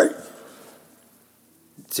Steph Curry?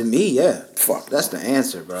 To me, yeah. Fuck. That's the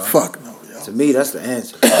answer, bro. Fuck no, yo. To me, that's the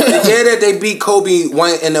answer. The year that they beat Kobe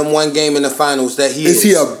in them one game in the finals, that is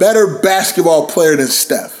he a better basketball player than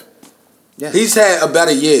Steph? Yeah. He's had a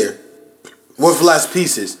better year with less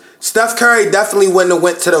pieces. Steph Curry definitely wouldn't have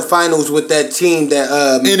went to the finals with that team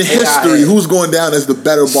that in history, who's going down as the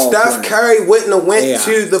better ball player? Steph Curry wouldn't have went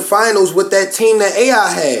to the finals with that team that AI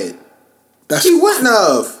had. He wouldn't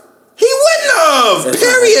have. He wouldn't have. That's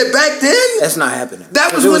period. Back then, that's not happening.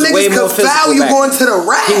 That was when niggas could foul you going to the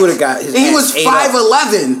rack. He would have got his. And he was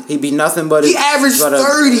 5'11". He'd be nothing but. He averaged 30.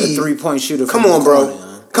 A 3-point shooter. Come on, bro.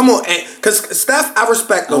 Come on, because Steph, I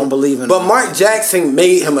respect him. I don't believe in him. But Mark Jackson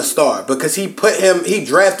made him a star because he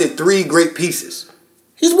drafted 3 great pieces.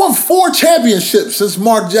 He's won 4 championships since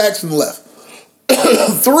Mark Jackson left.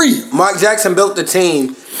 3. Mark Jackson built the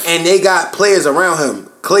team, and they got players around him.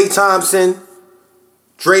 Klay Thompson,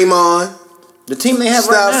 Draymond. The team they have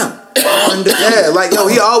right now. Yeah, like, yo,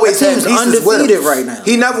 he always had pieces undefeated with him. right now.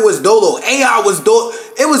 He never was dolo. AI was dolo.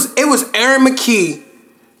 It was Aaron McKee,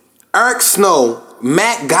 Eric Snow,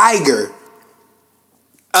 Matt Geiger.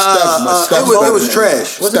 It was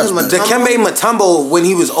trash. Dikembe Mutombo when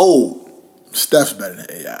he was old. Steph's better than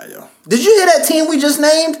AI, yo. Did you hear that team we just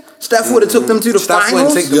named? Steph would have took them to the finals. Steph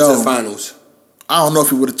wouldn't take them to the finals. I don't know if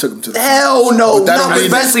he would have took them to the finals. Hell no. But that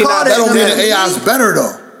don't mean that AI's better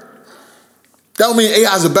though. That don't mean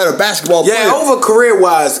AI's a better basketball player. Yeah, over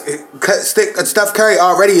career-wise, Steph Curry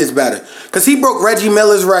already is better. Because he broke Reggie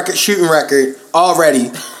Miller's shooting record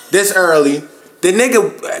already this early. The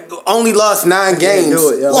nigga only lost 9 games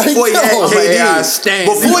before he had KD.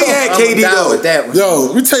 Before he had KD though. Yo,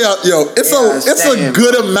 let me tell y'all, it's a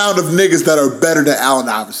good amount of niggas that are better than Allen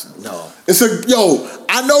Iverson. No.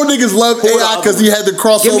 I know niggas love AI because he had the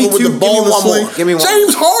crossover with the ball and sling. Give me one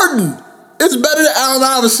James Harden is better than Allen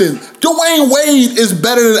Iverson. Dwayne Wade is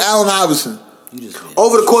better than Allen Iverson.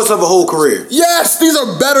 Over the course of a whole career. Yes, these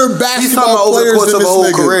are better He's talking basketball about over the players course than of a this whole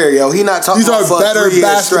nigga. career, yo. He not talking These about are for a better 3-year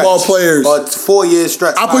basketball stretch players. or 4-year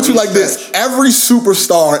stretch. I'll put you like this. Stretch. Every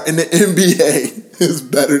superstar in the NBA is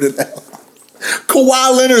better than Allen.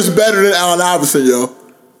 Kawhi Leonard's better than Allen Iverson, yo.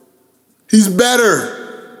 He's better.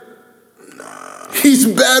 He's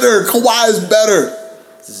better. Kawhi is better.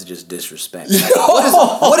 This is just disrespect.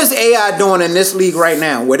 What is AI doing in this league right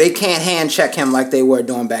now where they can't hand check him like they were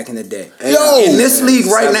doing back in the day? In this league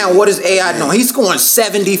right now, what is AI doing? He's scoring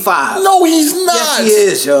 75. No, he's not. Yes, he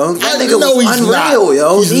is, yo. That nigga was unreal,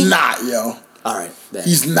 yo. He's not, yo. All right.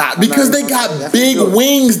 He's not. Because they got big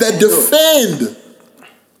wings that defend.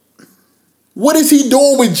 What is he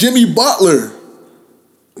doing with Jimmy Butler?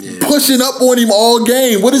 Pushing up on him all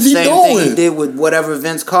game. What is he doing? Same thing he did with whatever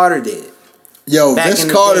Vince Carter did. Yo, Vince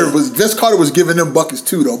Carter was giving them buckets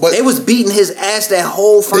too, though. But they was beating his ass that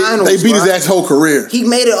whole finals. They beat his ass whole career. He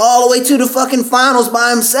made it all the way to the fucking finals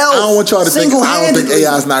by himself. I don't want y'all to think. I don't think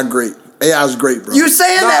AI's not great. AI's great, bro. You're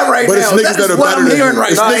saying that right but now. But it's niggas that are better than him.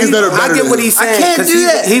 It's niggas that are better than him. I get what he's saying. I can't do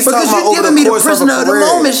that because you're giving me the prisoner of the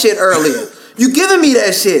moment shit earlier. You giving me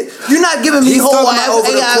that shit. You're not giving me whole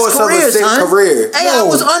AI's career, son. AI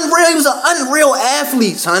was unreal. He was an unreal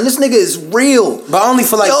athlete, son. This nigga is real. But only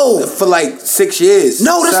for like 6 years.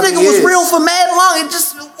 No, this nigga was real for mad long. It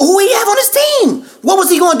just who he have on his team. What was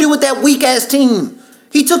he gonna do with that weak ass team?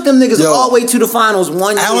 He took them niggas all the way to the finals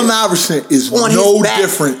 1 year. Allen Iverson is no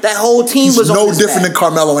different. That whole team was no different than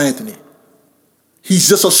Carmelo Anthony. He's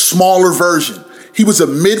just a smaller version. He was a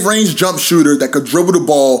mid-range jump shooter that could dribble the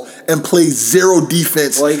ball and play zero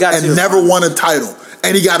defense and never won a title.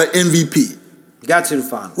 And he got an MVP. He got to the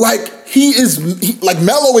final. Like, like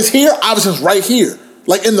Melo is here, Iverson's right here.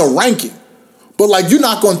 Like, in the ranking. But, like, you're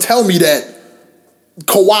not going to tell me that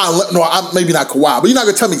Kawhi, maybe not Kawhi, but you're not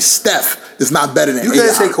going to tell me Steph is not better than You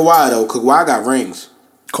can't say Kawhi, though. Kawhi got rings.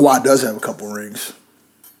 Kawhi does have a couple rings.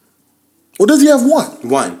 Or does he have one?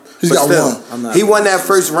 One. He's got one. He won that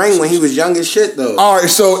first ring when he was young as shit, though. All right,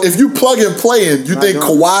 so if you plug and play in, you think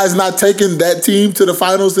Kawhi's not taking that team to the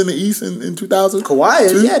finals in the East in 2000? Kawhi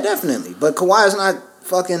is, yeah, definitely. But Kawhi is not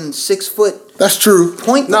fucking 6 foot. That's true.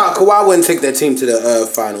 Nah, Kawhi wouldn't take that team to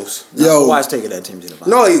the finals. Yo, Kawhi's taking that team to the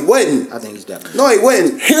finals. No, he wouldn't. I think he's definitely. No, he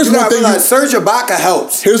wouldn't. Here's one thing. Serge Ibaka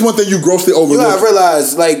helps. Here's one thing you grossly overlooked. You gotta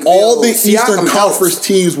realize, like, all the Eastern Conference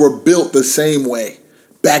teams were built the same way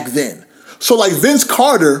back then. So, like, Vince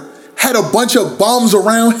Carter had a bunch of bums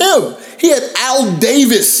around him. He had Al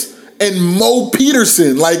Davis and Mo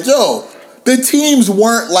Peterson. Like, yo, the teams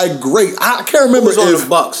weren't, like, great. I can't remember if the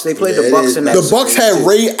Bucks. They played the Bucks in that. The Bucks had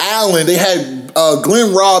Ray Allen. They had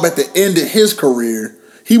Glenn Robb at the end of his career.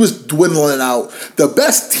 He was dwindling out. The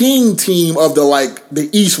best team of the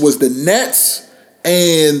East was the Nets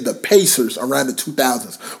and the Pacers around the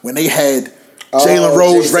 2000s when they had Jalen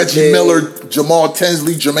Rose, Reggie Miller, Jamal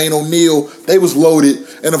Tinsley, Jermaine O'Neal. They was loaded.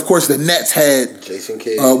 And, of course, the Nets had Jason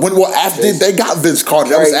Kidd. After they got Vince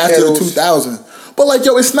Carter. That was after the 2000. But, like,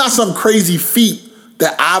 yo, it's not some crazy feat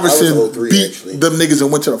that Iverson beat them niggas and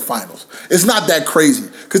went to the finals. It's not that crazy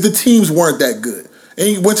because the teams weren't that good. And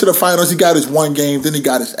he went to the finals. He got his one game. Then he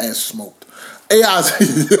got his ass smoked. AI's,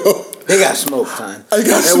 they got smoked, son. They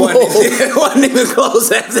got smoked. It wasn't even close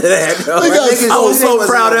after that, though. I was so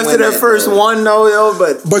proud after that first one, though, yo.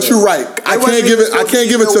 But you're right. I can't give it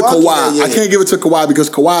to Kawhi. I can't give it to Kawhi because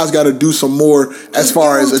Kawhi's got to do some more as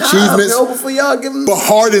far as achievements. But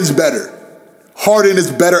Harden's better. Harden is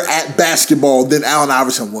better at basketball than Allen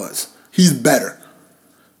Iverson was. He's better.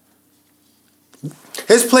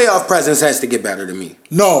 His playoff presence has to get better to me.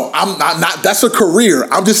 No, I'm not. That's a career.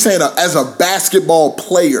 I'm just saying, as a basketball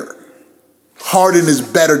player, Harden is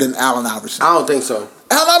better than Allen Iverson. I don't think so.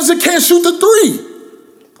 Allen Iverson can't shoot the three.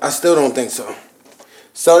 I still don't think so.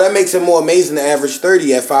 So that makes it more amazing to average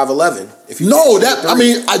 30 at 5'11".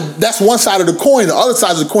 That's one side of the coin. The other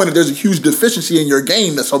side of the coin is there's a huge deficiency in your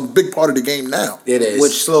game. That's a big part of the game now. It is.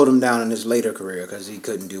 Which slowed him down in his later career because he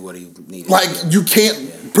couldn't do what he needed. Like, you can't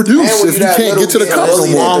produce if you can't get to the cup no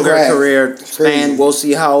more. Longer career span. We'll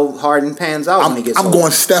see how Harden pans out when he gets older. I'm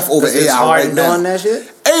going Steph over AI right now. Doing that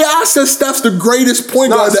shit? AI says Steph's the greatest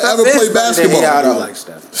point guard to Steph ever is play better than basketball. AI, though. I like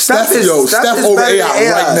Steph. Steph is over better than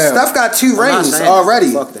AI right now. Steph got 2 I'm not rings saying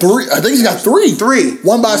already. fuck that. 3. I think he's got 3. 3.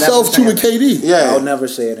 One by Never himself, 2 saying with KD. Yeah. I'll never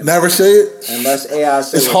say it. Never say it. Unless AI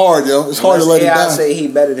says It's hard, yo. It's hard to let it AI down. say he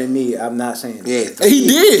better than me. I'm not saying it. Yeah. And he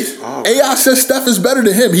did. Oh. AI says Steph is better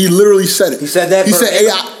than him. He literally said it. He said that He said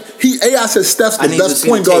verbatim? AI said Steph's I the need to best see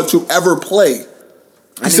point the guard tape. to ever play.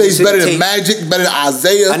 I He need said to he's see better the than tape. Magic, better than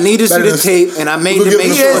Isaiah. I need to see better the than- tape, and I made We'll to give make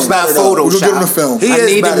him the sure film. it's not We'll give him the Photoshop. film. He I is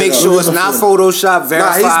need to better, make though. sure We'll it's give him not the film. Photoshop, he's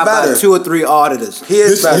verified by better. 2 or 3 auditors. He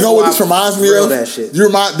is better. You know what this reminds me Real of? that shit.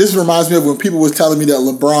 This reminds me of when people was telling me that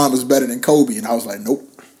LeBron was better than Kobe, and I was like, nope.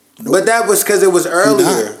 But that was because it was earlier.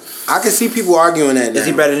 not. I can see people arguing that. Is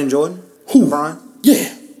he now. better than Jordan? Who? LeBron?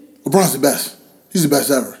 Yeah, LeBron's the best. He's the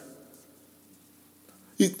best ever.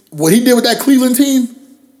 What he did with that Cleveland team,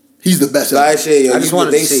 he's the best ever. Last year, yo, I just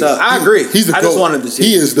wanted they to see. suck. I agree. He's the I just GOAT. wanted to see.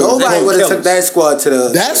 He is the Nobody They would gonna have kill took us. that squad to the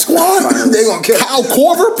That squad, They gonna kill Kyle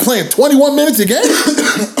Korver playing 21 minutes a game.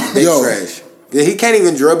 They Yo, trash. Yeah, he can't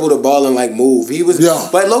even dribble the ball and like move. He was, Yeah.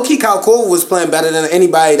 but low key, Kyle Korver was playing better than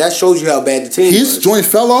anybody. That shows you how bad the team his was. joint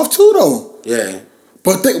fell off too, though. Yeah,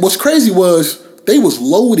 But what's crazy was they was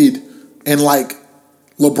loaded, and like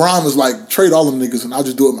LeBron was like, trade all them niggas, and I'll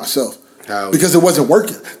just do it myself. How? Because it wasn't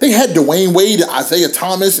working. They had Dwayne Wade, Isaiah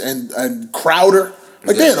Thomas, and Crowder.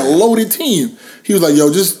 Like they had a loaded team. He was like,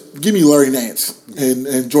 yo, just give me Larry Nance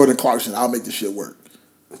and Jordan Clarkson. I'll make this shit work.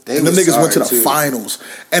 they And them was niggas went to the sorry, too. finals.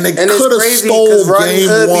 And they And it's could have crazy stole because Rodney game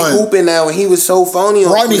Hood be one. hooping now, and he was so phony.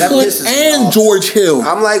 On Rodney that Hood pisses me and off. George Hill.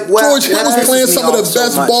 I'm like, what? George Hill That is playing pisses some me of the off so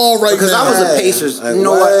best much. ball right Because now. I was a Yeah. Pacers. Like, You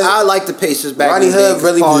know what? what? I like the Pacers back Rodney in the day. Hood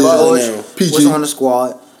really Paul be balling George now. PG. was on the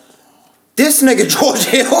squad. This nigga George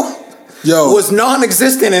Hill Yo. was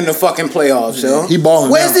non-existent in the fucking playoffs, yo. He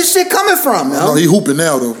balling Where's now. this shit coming from, yo? No, he hooping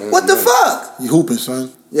now, though. What the fuck? He hooping,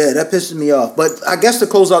 son. Yeah, that pisses me off. But I guess to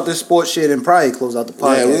close out this sports shit and probably close out the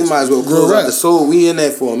podcast. Yeah, we might as well Real close out rap. the soul. We in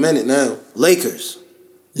there for a minute now. Lakers.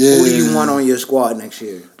 Yeah. Who do you want on your squad next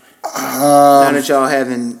year? Now that y'all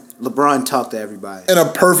having LeBron talk to everybody. In a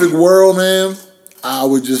perfect world, man, I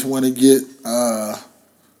would just want to get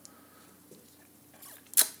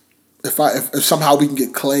if somehow we can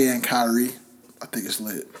get Clay and Kyrie, I think it's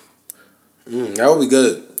lit. That would be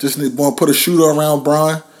good. Just want to put a shooter around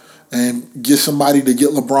Bron and get somebody to get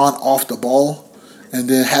LeBron off the ball, and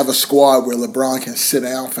then have a squad where LeBron can sit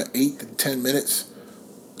down for 8 to 10 minutes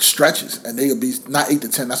stretches, and they'll be not 8 to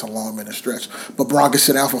 10. That's a long minute stretch, but Bron can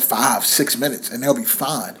sit down for 5-6 minutes, and they'll be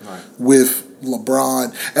fine with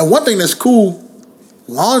LeBron. And one thing that's cool,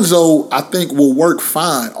 Lonzo, I think, will work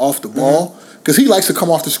fine off the ball because he likes to come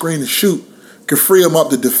off the screen and shoot. Can free him up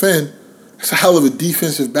to defend. It's a hell of a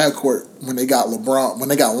defensive backcourt when they got LeBron, when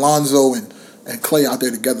they got Lonzo and Clay out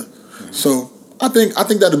there together. So I think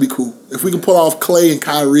that'd be cool if we can pull off Clay and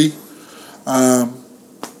Kyrie. I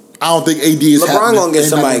don't think AD is LeBron happening. gonna get They not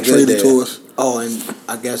somebody gonna trade good him to there. us. Oh, and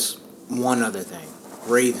I guess one other thing.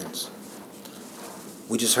 Ravens.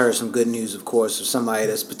 We just heard some good news, of course, of somebody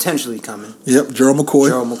that's potentially coming. Yep, Gerald McCoy.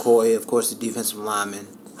 Gerald McCoy, of course, the defensive lineman.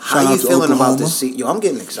 How Shout you out to feeling about Oklahoma. this season? Yo, I'm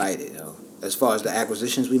getting excited, yo. As far as the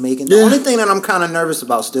acquisitions we making. The only thing that I'm kind of nervous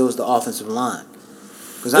about still is the offensive line.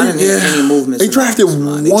 Because I didn't hear any movements. They in the drafted offensive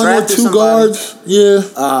line. They one or drafted two somebody. guards. Yeah.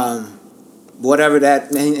 Whatever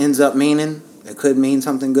that ends up meaning, it could mean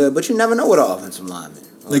something good. But you never know what an offensive lineman.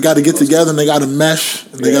 They got to get together and they got to mesh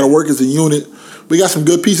and they got to work as a unit. We got some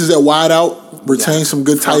good pieces at wide out. Retain some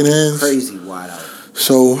good tight ends. Crazy wide out.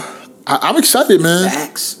 So I'm excited, man.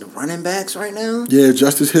 Backs, the running backs right now. Yeah,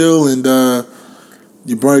 Justice Hill and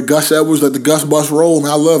your boy Gus Edwards, let the Gus bus roll,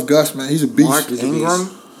 man. I love Gus, man. He's a beast. Mark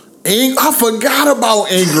Ingram. I forgot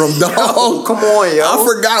about Ingram, dog. Yo, come on, yo. I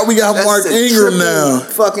forgot we got That's Mark the Ingram triple now.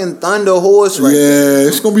 Fucking Thunder horse right there. Yeah,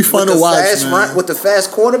 it's gonna be fun With to the watch, fast man. with the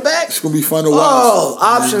fast quarterback. It's gonna be fun to watch. Oh,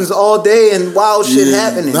 options all day and wild shit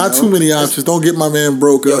happening. Not yo. too many options. Don't get my man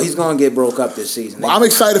broke Yo, up. he's gonna get broke up this season. I'm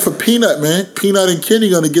excited for Peanut, man. Peanut and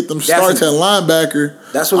Kenny gonna get them starts at Definitely.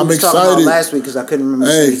 linebacker. That's what I'm we was talking about last week because I couldn't remember.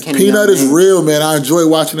 Hey, Kenny Peanut Young is name. real, man. I enjoyed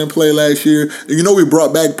watching him play last year. And you know we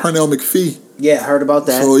brought back Pernell McPhee. Yeah, heard about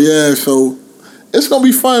that. So yeah, so it's gonna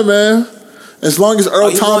be fun, man. As long as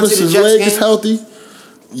Earl you going Thomas' to the Jets leg game? is healthy.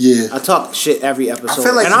 Yeah. I talk shit every episode. I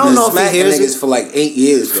feel like and I don't know if he smacking hears niggas it. for like 8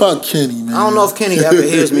 years. though. Fuck Kenny, man. I don't know if Kenny ever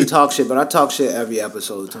hears me talk shit, but I talk shit every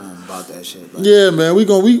episode to him about that shit. But Yeah, man. We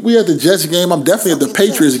at the Jets game. I'm definitely at the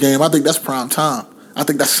Patriots game. I think that's prime time. I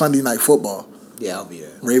think that's Sunday night football. yeah, I'll be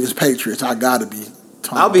there. Ravens Patriots. I gotta be.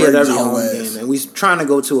 Tom I'll be at Brady's every whole home ass. game, and we trying to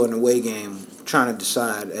go to an away game. Trying to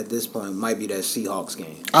decide at this point might be that Seahawks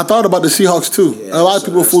game. I thought about the Seahawks too. Yeah, a lot of so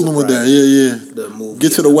people that's fooling the with that. prize. Yeah, yeah. The move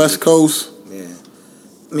Get to the West Coast. Yeah,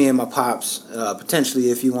 me and my pops. Potentially,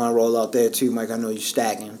 if you want to roll out there too, Mike. I know you're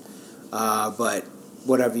stacking, but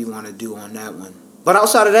whatever you want to do on that one. But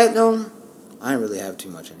outside of that, though, I didn't really have too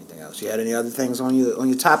much anything else. You had any other things on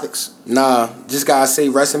your topics? Nah, just gotta say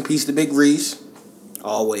rest in peace to Big Reese.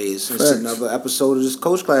 Always. It's another episode of this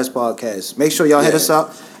Coach Class Podcast. Make sure y'all hit us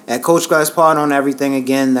up at Coach Class Pod on everything.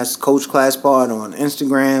 Again, that's Coach Class Pod on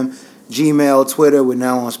Instagram, Gmail, Twitter. We're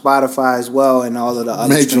now on Spotify as well and all of the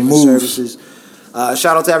other streaming services.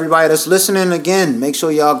 Shout out to everybody that's listening. Again, make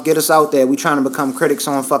sure y'all get us out there. We trying to become critics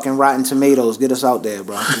on fucking Rotten Tomatoes. Get us out there,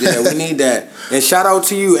 bro. Yeah, we need that. And shout out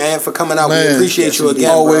to you, Ant, for coming out. Man, we appreciate you again,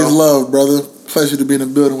 always bro. love, brother. Pleasure to be in the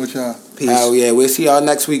building with y'all. Peace. Hell yeah, we'll see y'all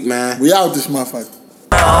next week, man. We out this motherfucker.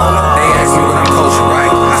 They ask me what I'm coaching,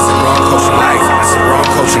 right? I said, bro, I'm coaching life. I said, bro,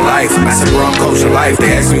 I'm coaching life. I said, bro, I'm coaching life.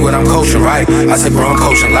 They ask me what I'm coaching, right? I said, bro, I'm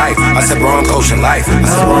coaching life. I said, bro, I'm coaching life. I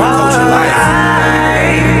said, bro, I'm coaching life.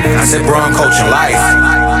 I said, bro, I'm coaching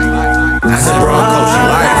life.